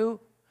referring to,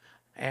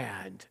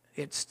 and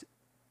its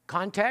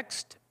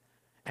context,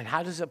 and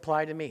how does it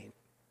apply to me?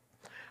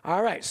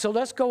 All right, so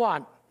let's go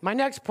on. My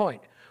next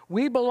point.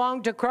 We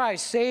belong to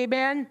Christ. Say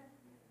amen.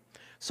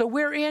 So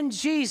we're in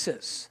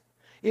Jesus.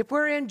 If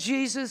we're in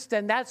Jesus,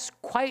 then that's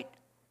quite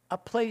a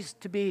place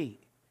to be.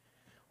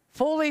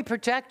 Fully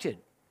protected.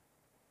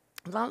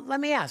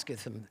 Let me ask you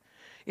something.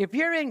 If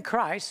you're in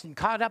Christ and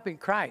caught up in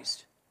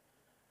Christ,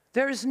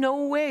 there's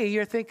no way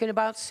you're thinking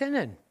about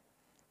sinning.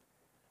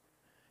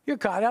 You're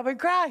caught up in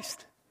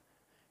Christ.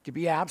 To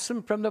be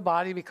absent from the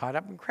body, be caught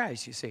up in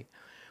Christ, you see.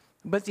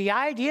 But the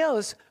ideal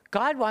is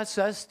God wants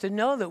us to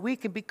know that we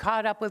can be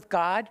caught up with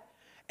God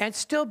and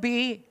still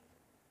be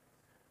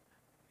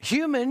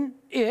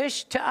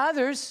human-ish to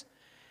others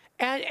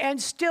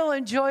and still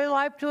enjoy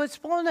life to its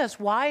fullness.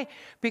 Why?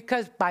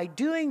 Because by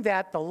doing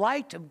that, the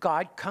light of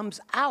God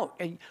comes out.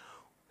 And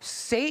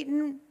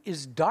Satan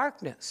is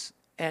darkness.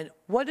 And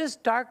what does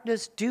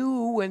darkness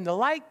do when the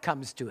light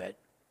comes to it?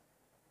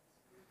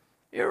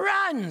 It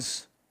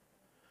runs.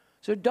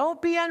 So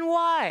don't be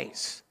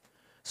unwise.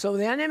 So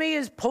the enemy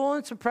is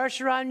pulling some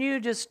pressure on you.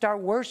 Just start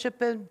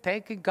worshiping,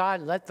 thanking God,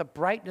 and let the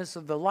brightness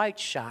of the light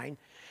shine,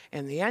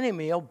 and the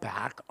enemy will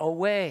back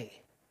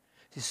away.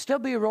 He'll still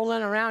be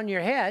rolling around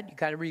your head. You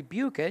got to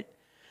rebuke it,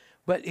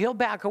 but he'll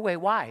back away.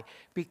 Why?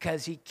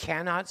 Because he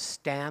cannot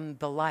stand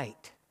the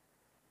light.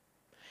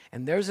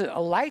 And there's a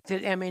light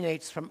that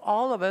emanates from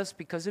all of us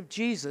because of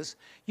Jesus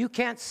you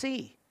can't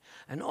see.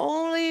 And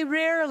only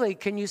rarely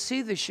can you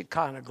see the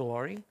Shekinah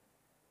glory.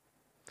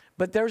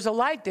 But there's a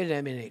light that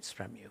emanates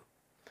from you.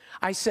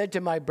 I said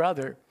to my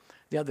brother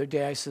the other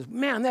day, I said,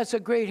 man, that's a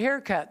great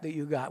haircut that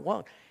you got.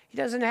 Well, he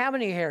doesn't have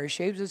any hair. He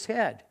shaves his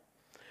head.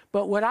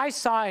 But what I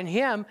saw in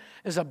him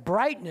is a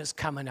brightness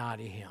coming out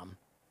of him.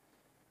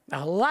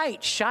 A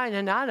light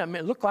shining on him.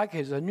 It looked like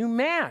he's a new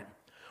man.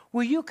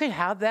 Well, you can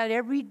have that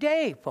every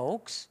day,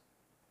 folks.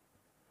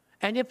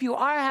 And if you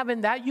are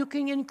having that, you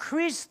can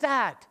increase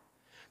that.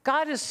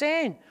 God is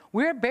saying,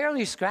 we're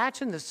barely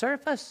scratching the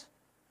surface.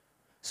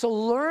 So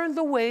learn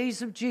the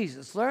ways of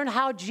Jesus. Learn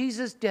how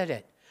Jesus did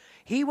it.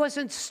 He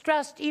wasn't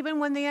stressed even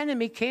when the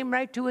enemy came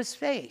right to his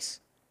face.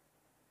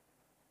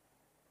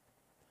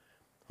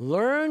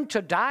 Learn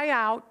to die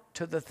out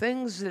to the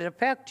things that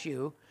affect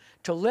you,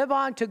 to live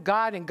on to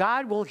God, and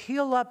God will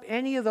heal up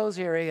any of those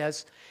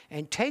areas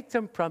and take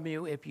them from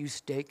you if you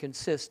stay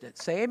consistent.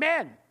 Say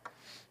amen.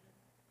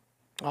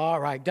 All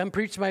right, done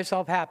preaching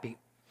myself happy.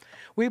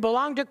 We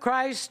belong to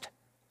Christ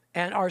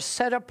and are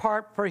set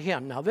apart for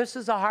him. Now, this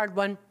is a hard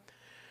one,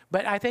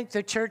 but I think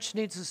the church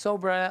needs to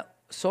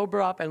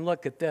sober up and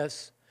look at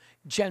this,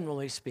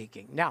 generally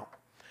speaking. Now,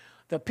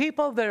 the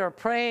people that are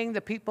praying,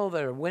 the people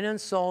that are winning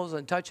souls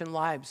and touching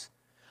lives,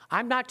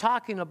 I'm not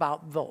talking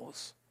about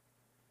those.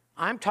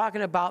 I'm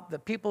talking about the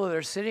people that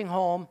are sitting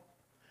home,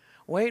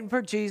 waiting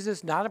for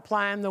Jesus, not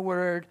applying the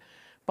word.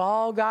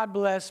 Oh, God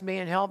bless me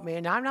and help me.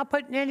 And I'm not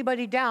putting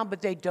anybody down,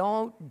 but they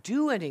don't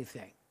do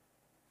anything.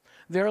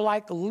 They're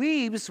like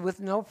leaves with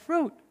no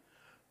fruit.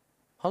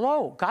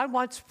 Hello, God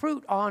wants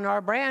fruit on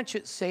our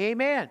branches. Say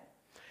amen.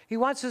 He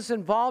wants us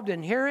involved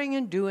in hearing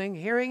and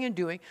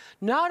doing.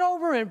 Not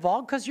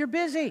over-involved because you're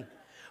busy,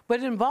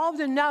 but involved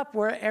enough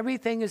where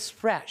everything is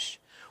fresh.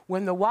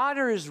 When the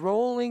water is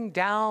rolling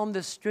down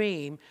the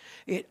stream,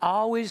 it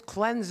always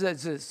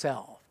cleanses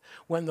itself.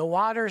 When the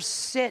water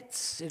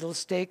sits, it'll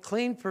stay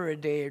clean for a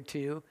day or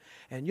two,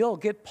 and you'll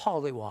get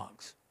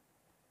pollywogs.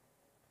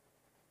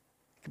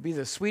 It could be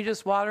the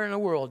sweetest water in the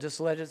world. Just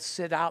let it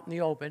sit out in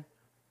the open.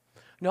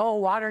 No,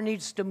 water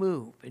needs to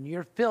move, and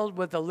you're filled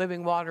with the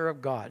living water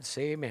of God.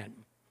 Say amen.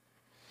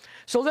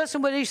 So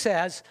listen what he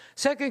says.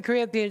 2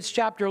 Corinthians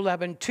chapter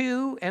 11,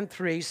 2 and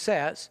 3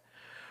 says,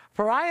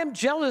 "For I am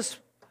jealous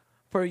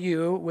for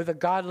you with a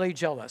godly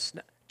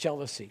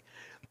jealousy."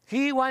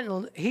 He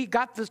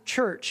got the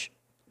church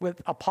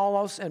with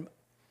Apollos and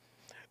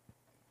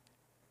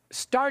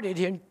started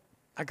in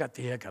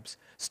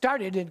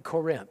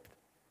Corinth.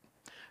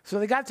 So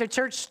they got the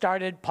church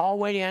started. Paul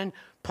went in,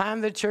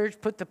 planted the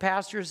church, put the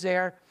pastors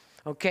there,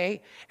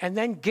 okay, and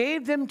then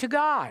gave them to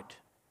God.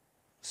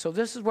 So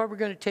this is where we're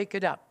going to take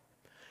it up.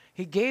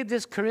 He gave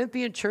this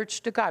Corinthian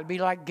church to God. It'd be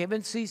like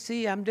giving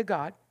CCM to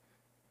God.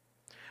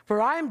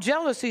 "For I am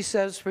jealous," he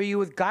says, "for you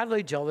with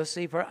godly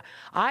jealousy, for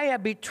I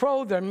have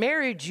betrothed or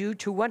married you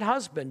to one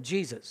husband,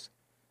 Jesus,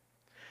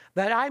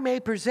 that I may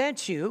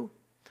present you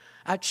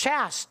a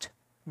chaste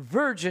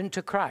virgin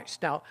to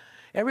Christ." Now,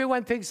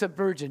 everyone thinks of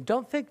virgin.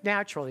 Don't think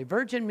naturally.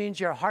 Virgin means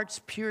your heart's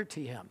pure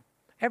to him.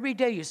 Every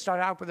day you start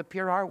out with a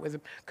pure heart with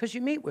him because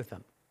you meet with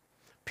him.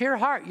 Pure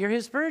heart, you're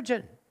his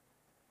virgin.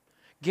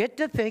 Get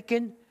to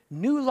thinking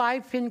new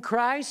life in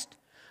Christ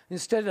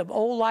instead of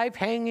old life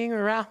hanging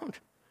around.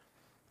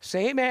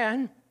 Say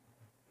amen.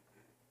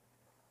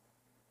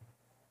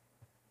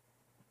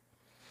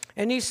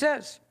 And he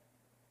says,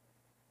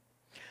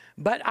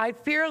 "But I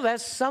fear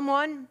lest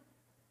someone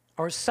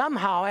or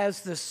somehow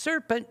as the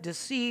serpent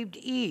deceived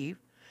Eve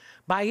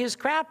by his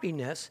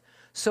craftiness,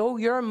 so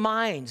your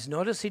minds,"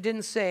 notice he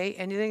didn't say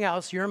anything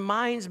else, "your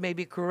minds may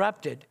be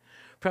corrupted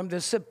from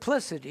the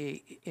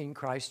simplicity in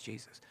Christ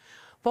Jesus."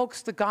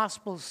 Folks, the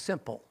gospel is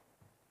simple.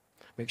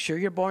 Make sure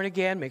you're born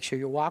again. Make sure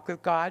you walk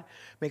with God.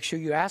 Make sure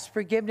you ask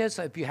forgiveness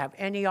if you have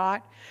any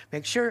ought.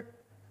 Make sure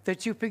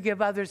that you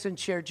forgive others and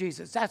share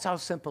Jesus. That's how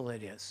simple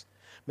it is.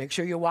 Make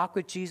sure you walk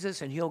with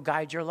Jesus and he'll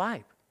guide your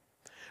life.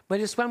 But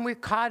it's when we're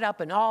caught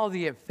up in all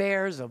the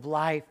affairs of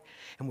life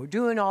and we're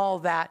doing all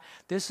that,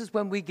 this is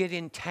when we get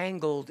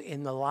entangled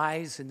in the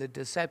lies and the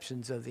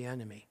deceptions of the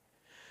enemy.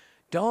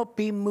 Don't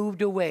be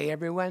moved away.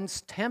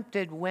 Everyone's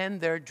tempted when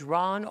they're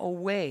drawn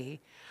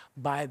away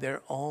by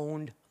their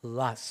own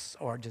lusts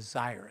or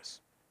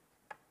desires.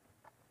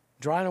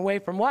 Drawn away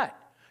from what?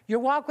 Your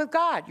walk with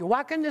God. You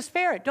walk in the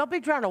Spirit. Don't be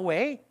drawn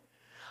away.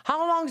 How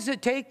long does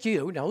it take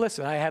you? Now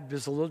listen, I have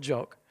this little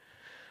joke.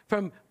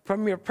 From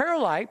your prayer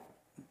life,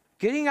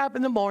 getting up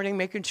in the morning,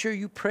 making sure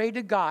you pray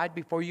to God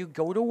before you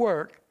go to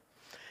work.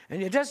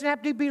 And it doesn't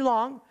have to be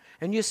long.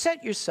 and you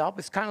set yourself.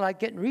 It's kind of like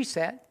getting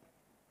reset.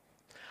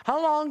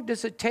 How long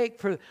does it take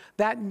for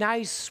that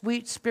nice,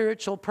 sweet,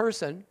 spiritual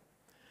person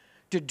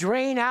to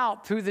drain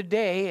out through the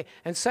day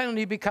and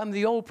suddenly become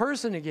the old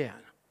person again?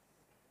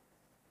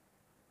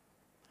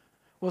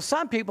 Well,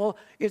 some people,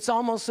 it's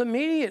almost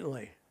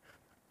immediately.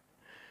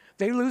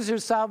 They lose their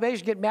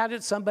salvation, get mad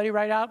at somebody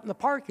right out in the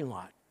parking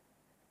lot.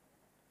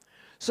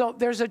 So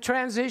there's a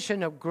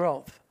transition of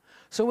growth.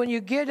 So when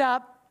you get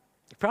up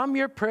from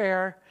your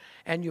prayer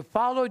and you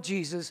follow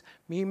Jesus,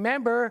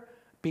 remember,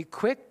 be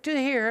quick to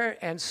hear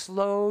and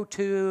slow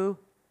to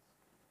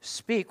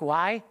speak.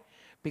 Why?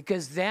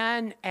 Because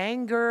then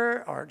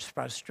anger or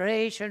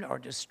frustration or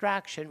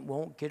distraction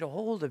won't get a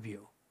hold of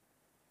you.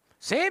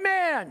 Say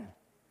amen.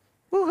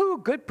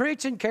 Woohoo, good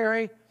preaching,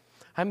 Kerry.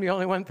 I'm the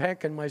only one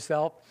thanking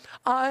myself.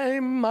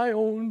 I'm my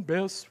own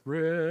best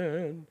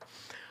friend.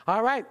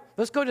 All right,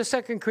 let's go to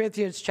 2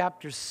 Corinthians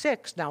chapter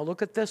 6. Now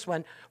look at this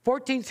one,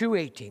 14 through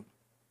 18.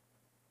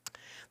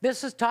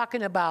 This is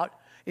talking about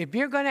if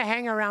you're going to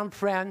hang around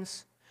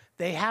friends,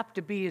 they have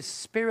to be as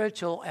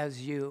spiritual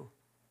as you,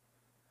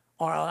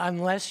 or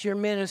unless you're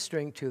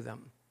ministering to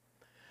them.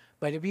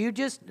 But if you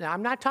just,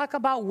 I'm not talking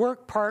about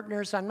work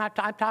partners. I'm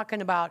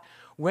talking about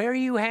where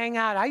you hang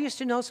out. I used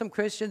to know some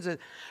Christians that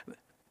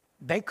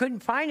they couldn't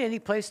find any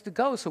place to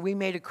go, so we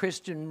made a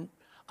Christian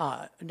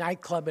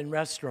nightclub and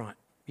restaurant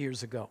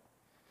years ago.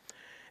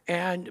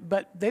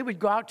 But they would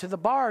go out to the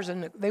bars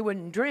and they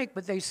wouldn't drink,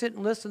 but they sit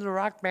and listen to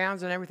rock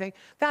bands and everything.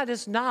 That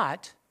is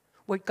not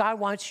what God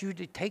wants you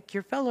to take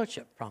your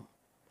fellowship from.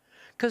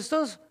 Because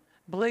those,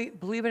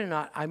 believe it or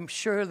not, I'm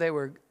sure they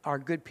are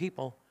good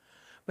people,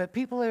 but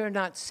people that are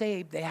not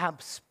saved, they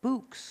have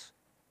spooks.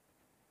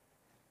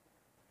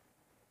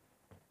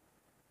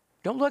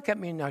 Don't look at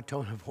me in that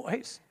tone of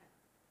voice.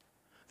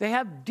 They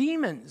have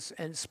demons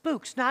and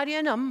spooks, not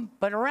in them,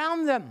 but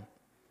around them.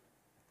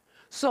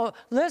 So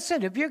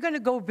listen, if you're going to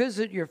go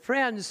visit your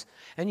friends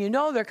and you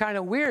know they're kind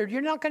of weird,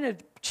 you're not going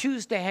to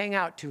choose to hang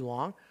out too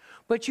long,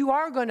 but you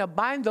are going to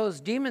bind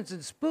those demons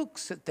and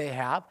spooks that they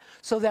have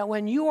so that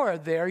when you are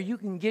there, you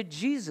can get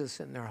Jesus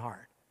in their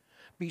heart.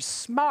 Be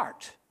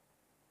smart.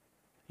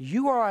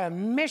 You are a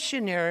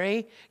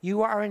missionary.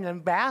 You are an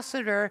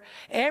ambassador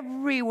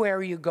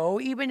everywhere you go,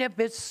 even if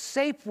it's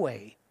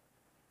Safeway.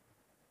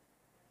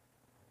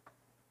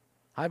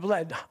 I've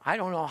led, I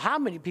don't know how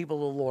many people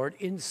to the Lord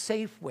in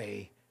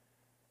Safeway.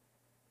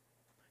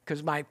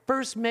 Because my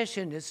first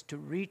mission is to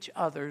reach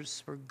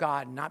others for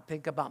God, not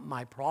think about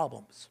my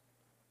problems.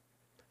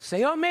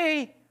 Say, oh,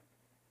 me.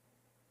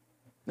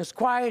 It's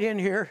quiet in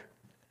here.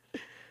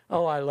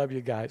 Oh, I love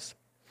you guys.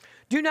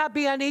 Do not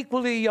be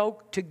unequally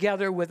yoked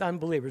together with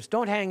unbelievers.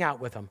 Don't hang out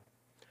with them.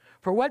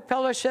 For what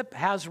fellowship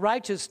has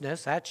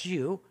righteousness, that's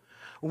you,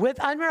 with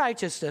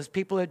unrighteousness,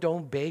 people that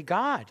don't obey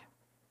God?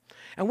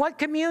 And what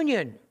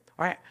communion,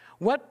 all right,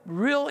 what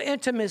real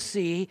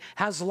intimacy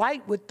has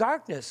light with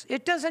darkness?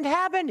 It doesn't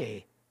have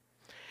any.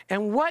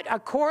 And what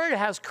accord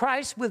has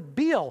Christ with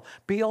Baal?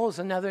 Baal is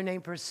another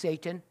name for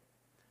Satan.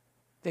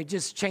 They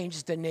just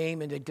changed the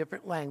name in a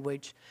different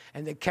language,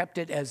 and they kept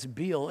it as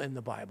Baal in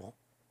the Bible.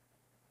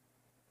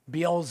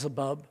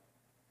 Beelzebub.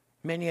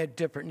 Many had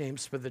different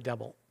names for the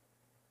devil.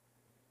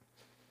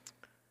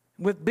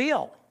 With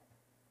Baal.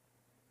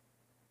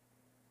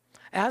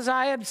 As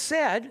I have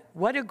said,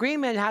 what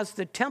agreement has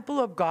the temple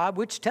of God,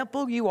 which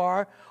temple you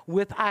are,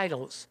 with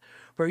idols?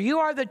 For you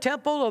are the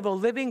temple of the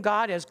living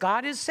God, as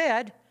God has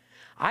said,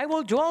 I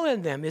will dwell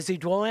in them. Is he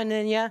dwelling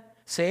in you?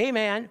 Say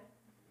amen.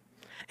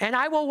 And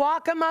I will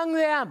walk among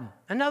them.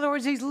 In other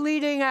words, he's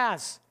leading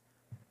us.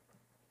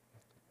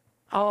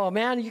 Oh,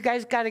 man, you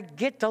guys got to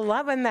get to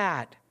loving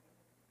that.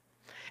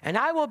 And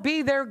I will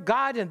be their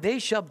God, and they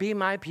shall be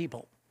my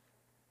people.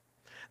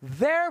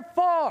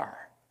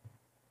 Therefore,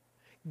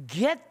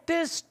 get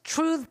this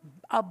truth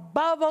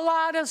above a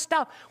lot of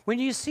stuff. When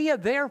you see a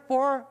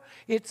therefore,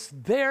 it's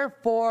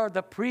therefore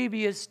the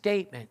previous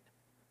statement.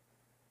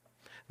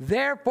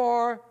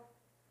 Therefore,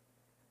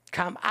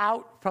 come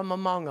out from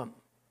among them.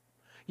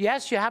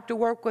 Yes, you have to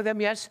work with them.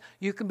 Yes,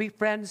 you can be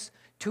friends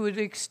to an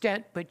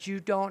extent, but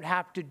you don't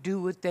have to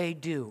do what they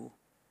do.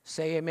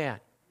 Say amen.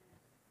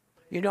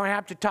 You don't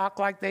have to talk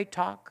like they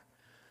talk.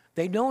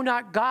 They know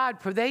not God,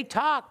 for they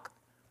talk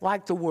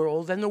like the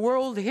world, and the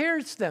world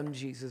hears them,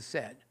 Jesus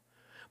said.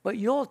 But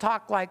you'll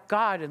talk like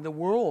God, and the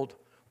world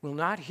will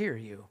not hear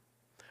you.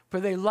 For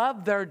they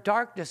love their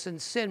darkness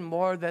and sin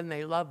more than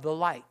they love the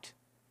light.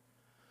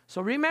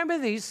 So remember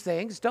these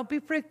things. Don't be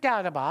freaked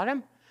out about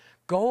them.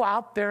 Go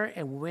out there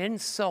and win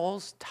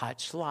souls,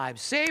 touch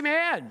lives. Say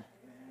amen.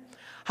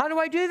 How do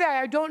I do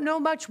that? I don't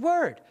know much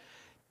word.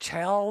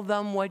 Tell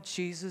them what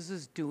Jesus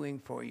is doing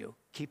for you.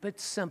 Keep it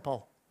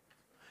simple.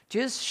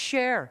 Just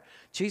share.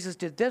 Jesus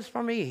did this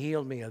for me. He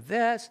healed me of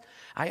this.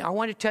 I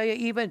want to tell you,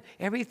 even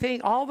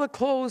everything, all the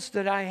clothes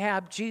that I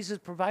have, Jesus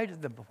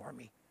provided them for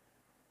me.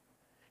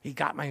 He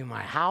got me in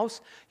my house.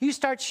 You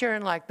start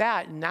sharing like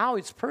that, and now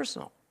it's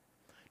personal.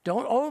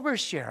 Don't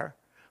overshare,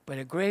 but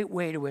a great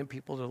way to win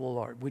people to the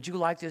Lord. Would you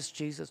like this,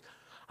 Jesus?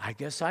 I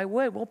guess I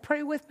would. Well,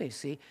 pray with me.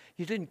 See,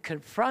 you didn't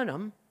confront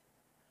him.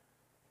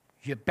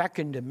 You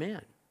beckoned them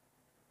in.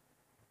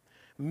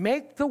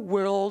 Make the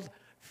world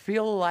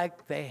feel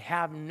like they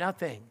have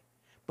nothing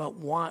but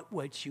want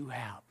what you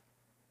have.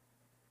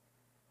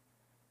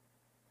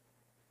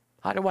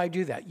 How do I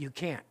do that? You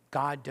can't.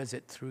 God does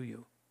it through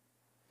you.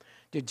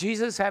 Did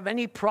Jesus have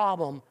any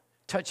problem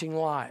touching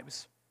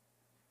lives?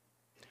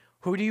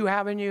 Who do you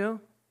have in you?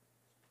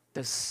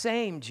 The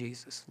same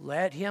Jesus.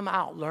 Let him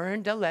out.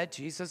 Learn to let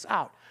Jesus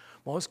out.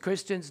 Most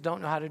Christians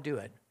don't know how to do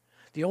it.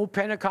 The old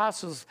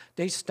Pentecostals,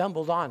 they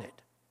stumbled on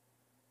it.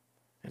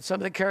 And some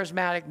of the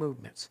charismatic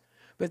movements.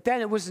 But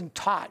then it wasn't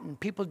taught and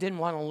people didn't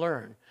want to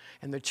learn.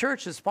 And the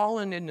church has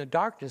fallen into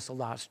darkness the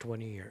last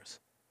 20 years.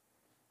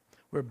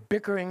 We're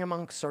bickering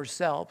amongst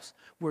ourselves.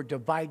 We're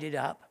divided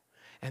up.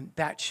 And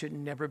that should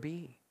never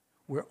be.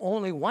 We're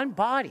only one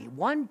body.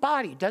 One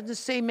body. It doesn't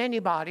say many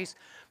bodies,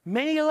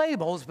 many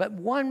labels, but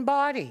one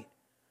body.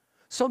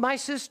 So my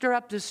sister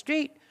up the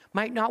street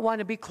might not want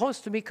to be close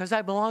to me because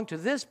I belong to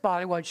this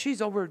body while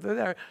she's over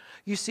there.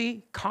 You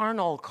see,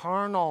 carnal.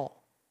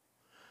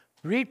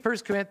 Read 1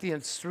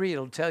 Corinthians 3,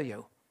 it'll tell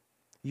you.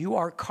 You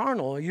are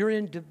carnal. You're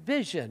in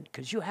division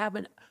because you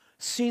haven't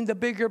seen the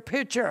bigger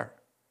picture.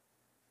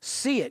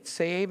 See it.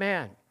 Say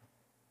amen.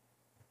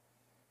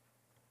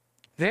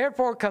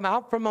 Therefore, come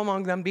out from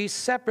among them, be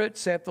separate,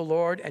 saith the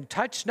Lord, and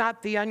touch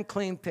not the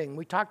unclean thing.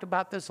 We talked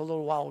about this a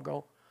little while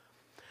ago.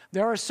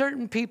 There are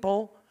certain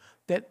people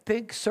that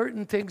think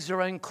certain things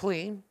are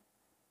unclean,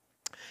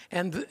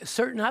 and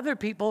certain other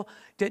people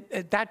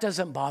that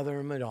doesn't bother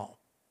them at all.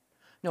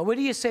 Now, what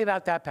do you say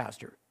about that,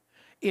 Pastor?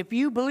 If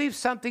you believe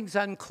something's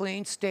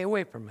unclean, stay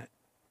away from it,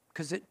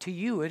 because to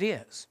you it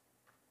is.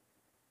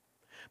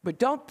 But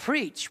don't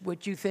preach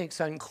what you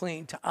think's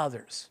unclean to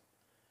others.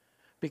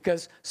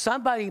 Because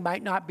somebody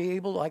might not be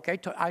able, like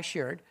I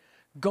shared,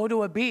 go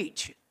to a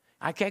beach.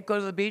 I can't go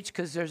to the beach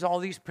because there's all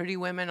these pretty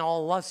women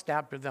all lust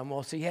after them.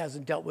 Well, see, he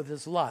hasn't dealt with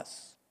his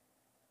lusts.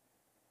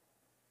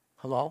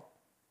 Hello?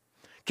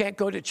 Can't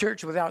go to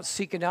church without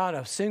seeking out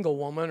a single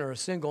woman or a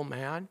single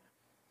man.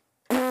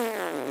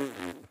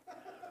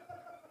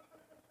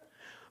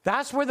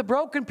 That's where the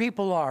broken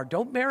people are.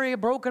 Don't marry a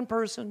broken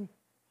person.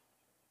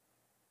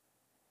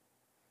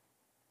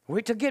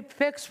 Wait to get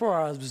fixed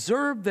for us.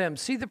 Observe them.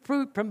 See the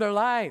fruit from their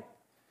life.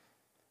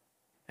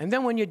 And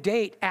then when you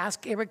date,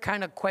 ask every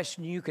kind of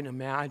question you can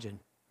imagine.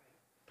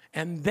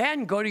 And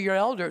then go to your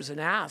elders and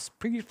ask,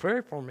 please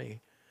pray for me.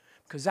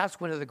 Because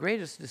that's one of the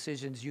greatest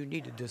decisions you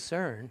need to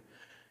discern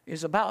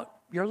is about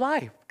your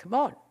life. Come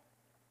on.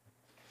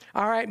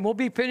 All right, and we'll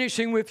be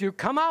finishing with you.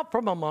 Come out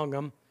from among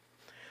them.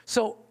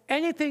 So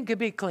anything can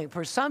be clean.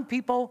 For some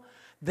people,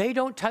 they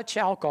don't touch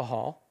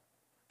alcohol.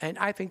 And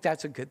I think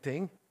that's a good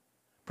thing.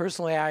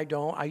 Personally, I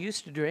don't. I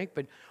used to drink,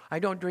 but I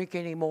don't drink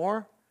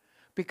anymore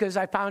because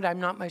I found I'm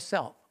not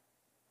myself.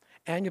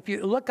 And if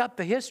you look up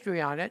the history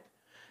on it,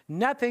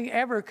 nothing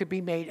ever could be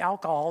made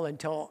alcohol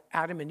until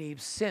Adam and Eve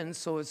sinned.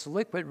 So it's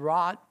liquid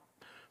rot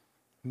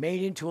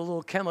made into a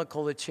little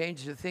chemical that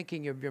changes the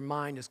thinking of your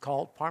mind. It's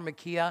called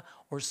pharmakia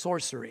or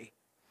sorcery.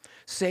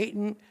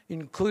 Satan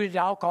included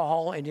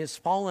alcohol in his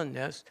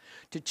fallenness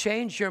to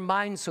change your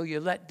mind so you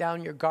let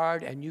down your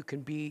guard and you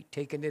can be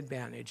taken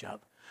advantage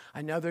of.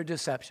 Another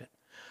deception.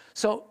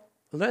 So,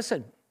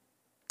 listen,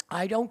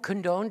 I don't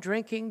condone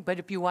drinking, but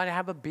if you want to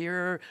have a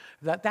beer,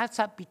 that's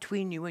up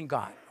between you and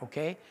God,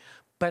 okay?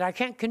 But I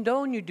can't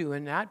condone you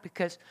doing that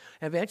because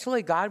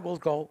eventually God will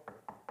go,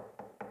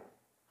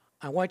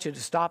 I want you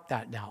to stop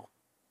that now.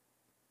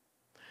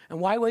 And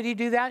why would he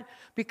do that?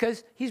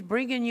 Because he's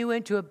bringing you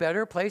into a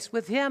better place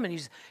with him, and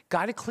he's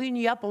got to clean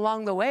you up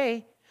along the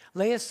way.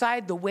 Lay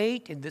aside the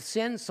weight and the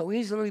sin so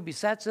easily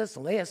besets us,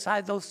 and lay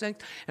aside those things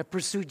and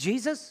pursue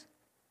Jesus.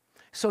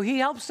 So he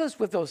helps us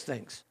with those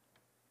things.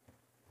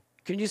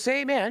 Can you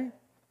say amen?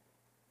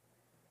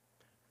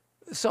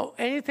 So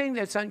anything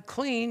that's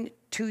unclean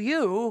to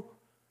you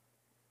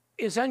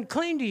is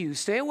unclean to you.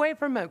 Stay away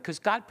from it because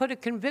God put a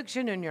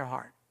conviction in your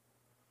heart.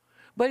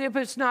 But if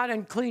it's not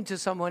unclean to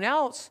someone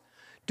else,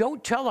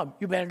 don't tell them,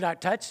 you better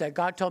not touch that.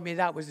 God told me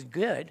that was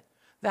good.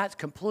 That's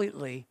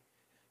completely,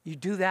 you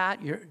do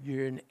that,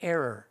 you're in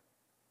error.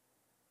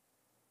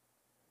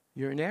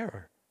 You're in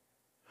error.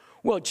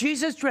 Well,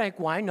 Jesus drank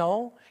wine.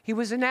 No, he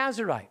was a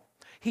Nazarite.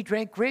 He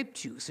drank grape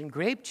juice, and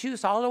grape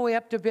juice all the way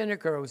up to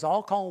vinegar, it was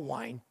all called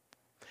wine.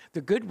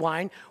 The good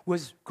wine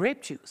was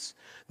grape juice.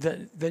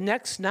 The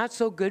next not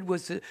so good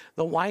was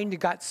the wine that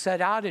got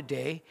set out a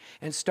day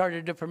and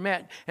started to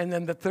ferment. And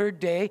then the third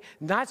day,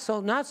 not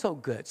so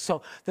good.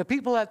 So the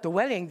people at the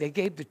wedding, they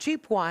gave the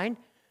cheap wine,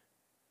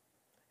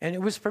 and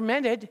it was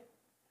fermented.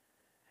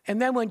 And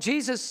then when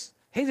Jesus,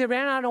 they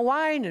ran out of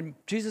wine, and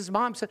Jesus'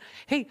 mom said,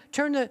 hey,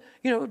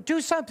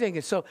 do something.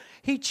 And so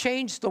he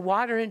changed the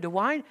water into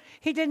wine.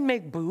 He didn't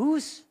make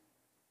booze.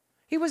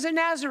 He was a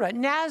Nazarite.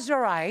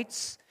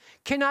 Nazarites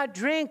cannot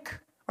drink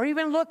or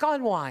even look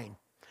on wine.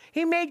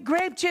 He made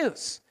grape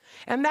juice.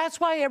 And that's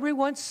why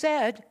everyone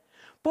said,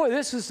 boy,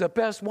 this is the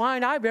best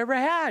wine I've ever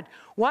had.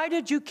 Why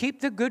did you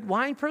keep the good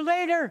wine for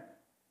later?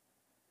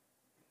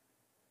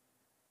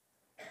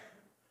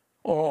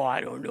 Oh,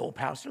 I don't know,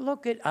 Pastor.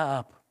 Look it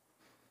up.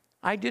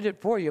 I did it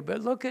for you,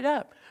 but look it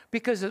up.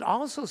 Because it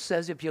also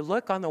says if you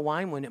look on the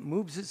wine when it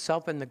moves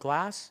itself in the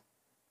glass,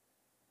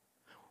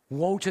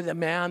 woe to the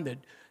man that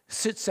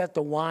sits at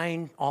the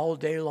wine all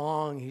day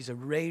long. He's a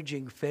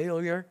raging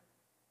failure,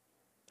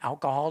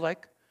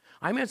 alcoholic.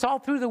 I mean, it's all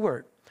through the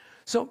Word.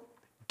 So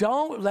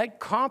don't let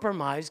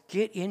compromise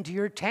get into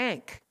your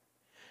tank.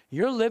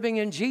 You're living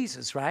in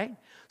Jesus, right?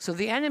 So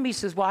the enemy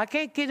says, well, I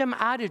can't get them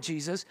out of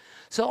Jesus,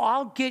 so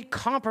I'll get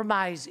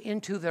compromise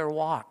into their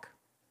walk.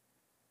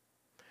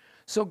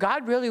 So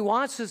God really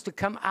wants us to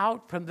come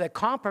out from the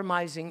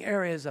compromising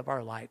areas of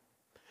our life.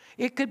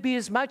 It could be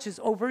as much as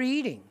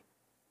overeating.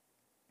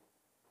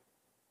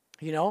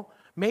 You know,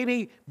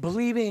 maybe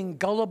believing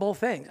gullible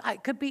things.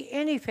 It could be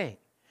anything.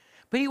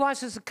 But he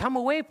wants us to come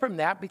away from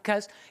that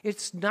because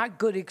it's not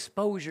good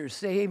exposure.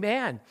 Say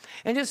amen.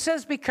 And it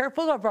says be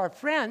careful of our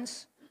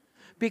friends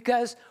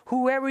because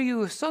whoever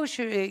you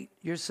associate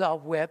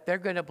yourself with, they're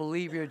going to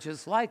believe you're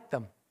just like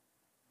them.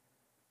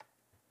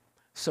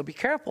 So be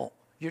careful.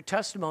 Your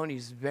testimony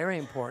is very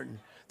important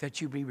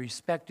that you be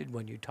respected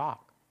when you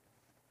talk.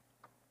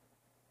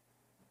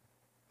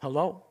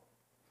 Hello?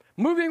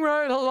 Moving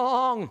right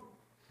along.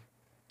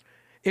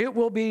 It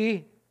will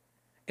be,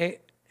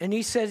 and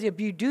he says, if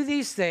you do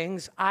these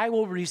things, I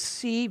will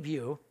receive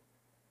you,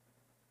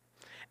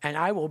 and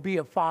I will be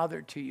a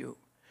father to you.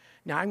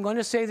 Now, I'm going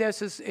to say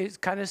this is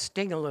kind of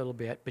sting a little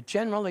bit, but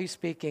generally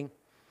speaking,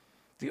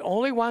 the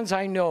only ones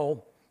I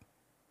know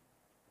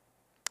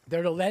that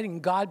are letting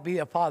God be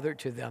a father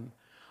to them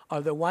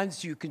are the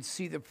ones you can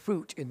see the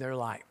fruit in their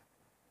life.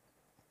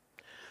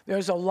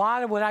 There's a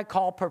lot of what I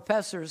call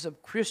professors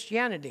of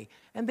Christianity,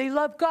 and they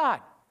love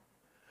God.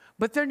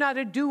 But they're not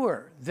a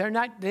doer. They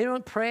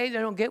don't pray. They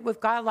don't get with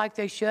God like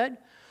they should.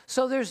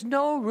 So there's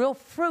no real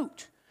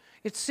fruit.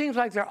 It seems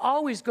like they're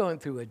always going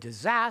through a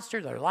disaster.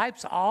 Their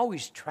life's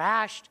always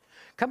trashed.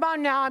 Come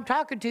on now, I'm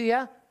talking to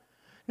you.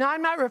 Now,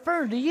 I'm not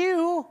referring to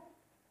you.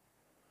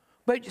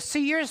 But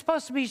see, you're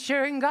supposed to be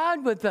sharing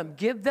God with them.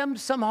 Give them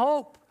some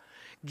hope.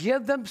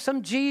 Give them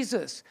some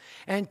Jesus.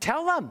 And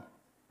tell them.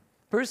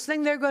 First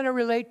thing they're going to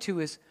relate to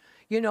is,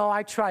 you know,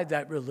 I tried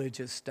that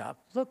religious stuff.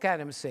 Look at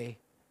them and say,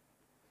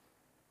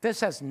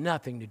 this has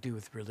nothing to do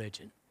with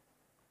religion.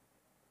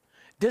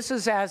 This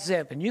is as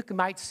if, and you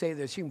might say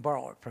this, you can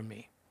borrow it from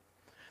me.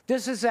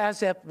 This is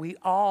as if we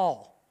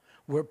all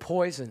were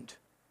poisoned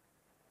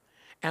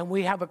and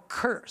we have a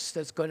curse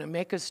that's going to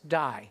make us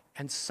die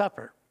and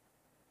suffer.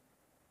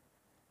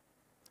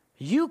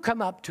 You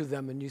come up to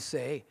them and you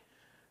say,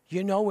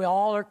 you know, we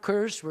all are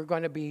cursed.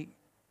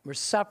 We're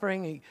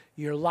suffering.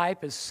 Your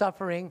life is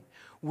suffering.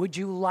 Would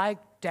you like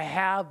to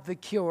have the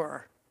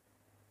cure?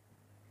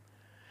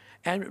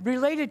 And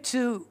related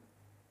to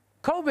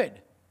COVID,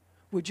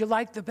 would you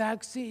like the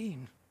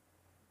vaccine?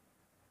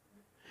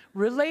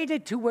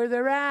 Related to where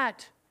they're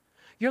at.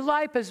 Your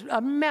life is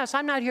a mess.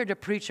 I'm not here to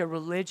preach a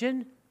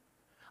religion.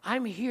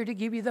 I'm here to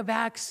give you the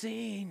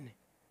vaccine.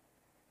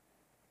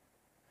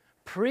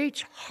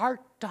 Preach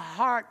heart to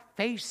heart,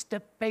 face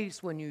to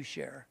face when you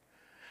share.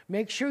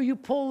 Make sure you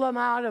pull them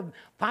out and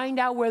find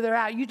out where they're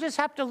at. You just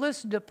have to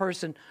listen to a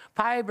person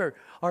 5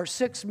 or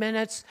 6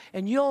 minutes,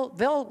 and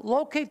they'll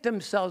locate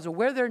themselves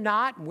where they're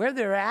not and where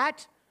they're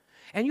at,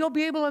 and you'll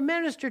be able to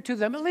minister to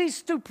them, at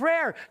least through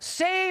prayer.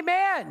 Say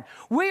amen.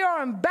 We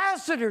are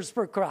ambassadors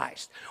for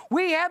Christ.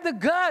 We have the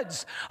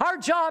goods. Our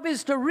job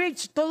is to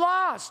reach the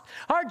lost.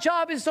 Our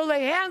job is to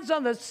lay hands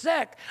on the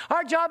sick.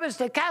 Our job is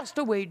to cast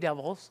away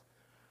devils.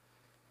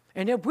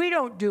 And if we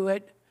don't do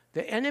it,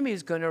 the enemy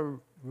is going to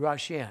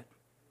rush in.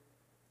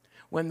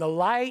 When the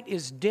light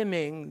is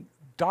dimming,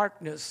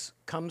 darkness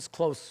comes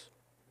close.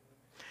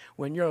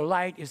 When your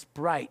light is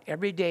bright,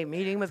 every day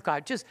meeting with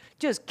God,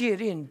 just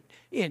get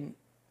in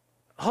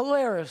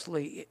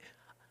hilariously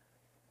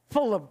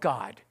full of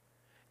God.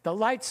 The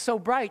light's so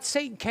bright,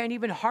 Satan can't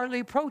even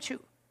hardly approach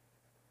you.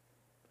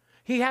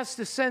 He has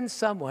to send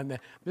someone.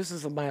 This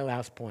is my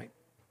last point.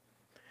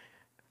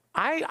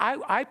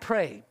 I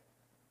pray.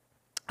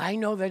 I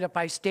know that if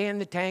I stay in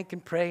the tank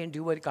and pray and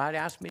do what God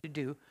asked me to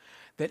do,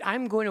 that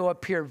I'm going to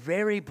appear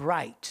very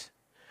bright,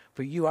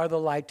 for you are the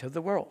light of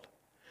the world.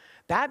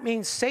 That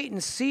means Satan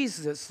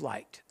sees this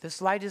light.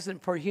 This light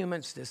isn't for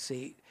humans to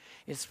see.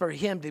 It's for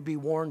him to be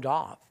warned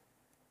off.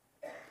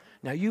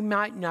 Now, you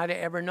might not have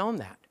ever known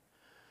that.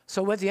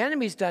 So what the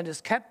enemy's done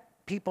is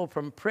kept people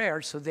from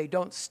prayer so they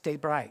don't stay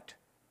bright.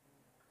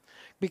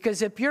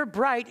 Because if you're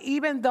bright,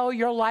 even though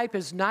your life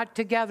is not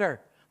together,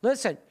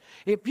 listen,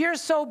 if you're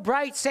so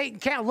bright, Satan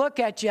can't look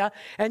at you,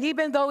 and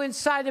even though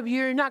inside of you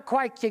you're not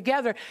quite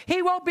together,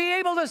 he won't be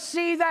able to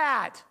see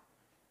that.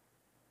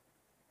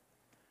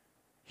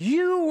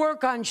 You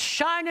work on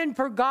shining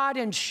for God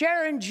and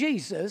sharing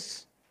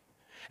Jesus,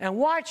 and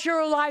watch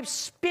your life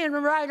spin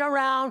right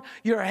around,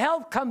 your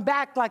health come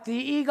back like the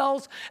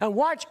eagles, and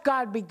watch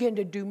God begin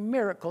to do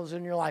miracles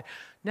in your life.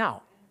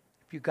 Now,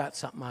 if you got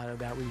something out of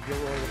that, we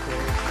give all the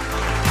glory.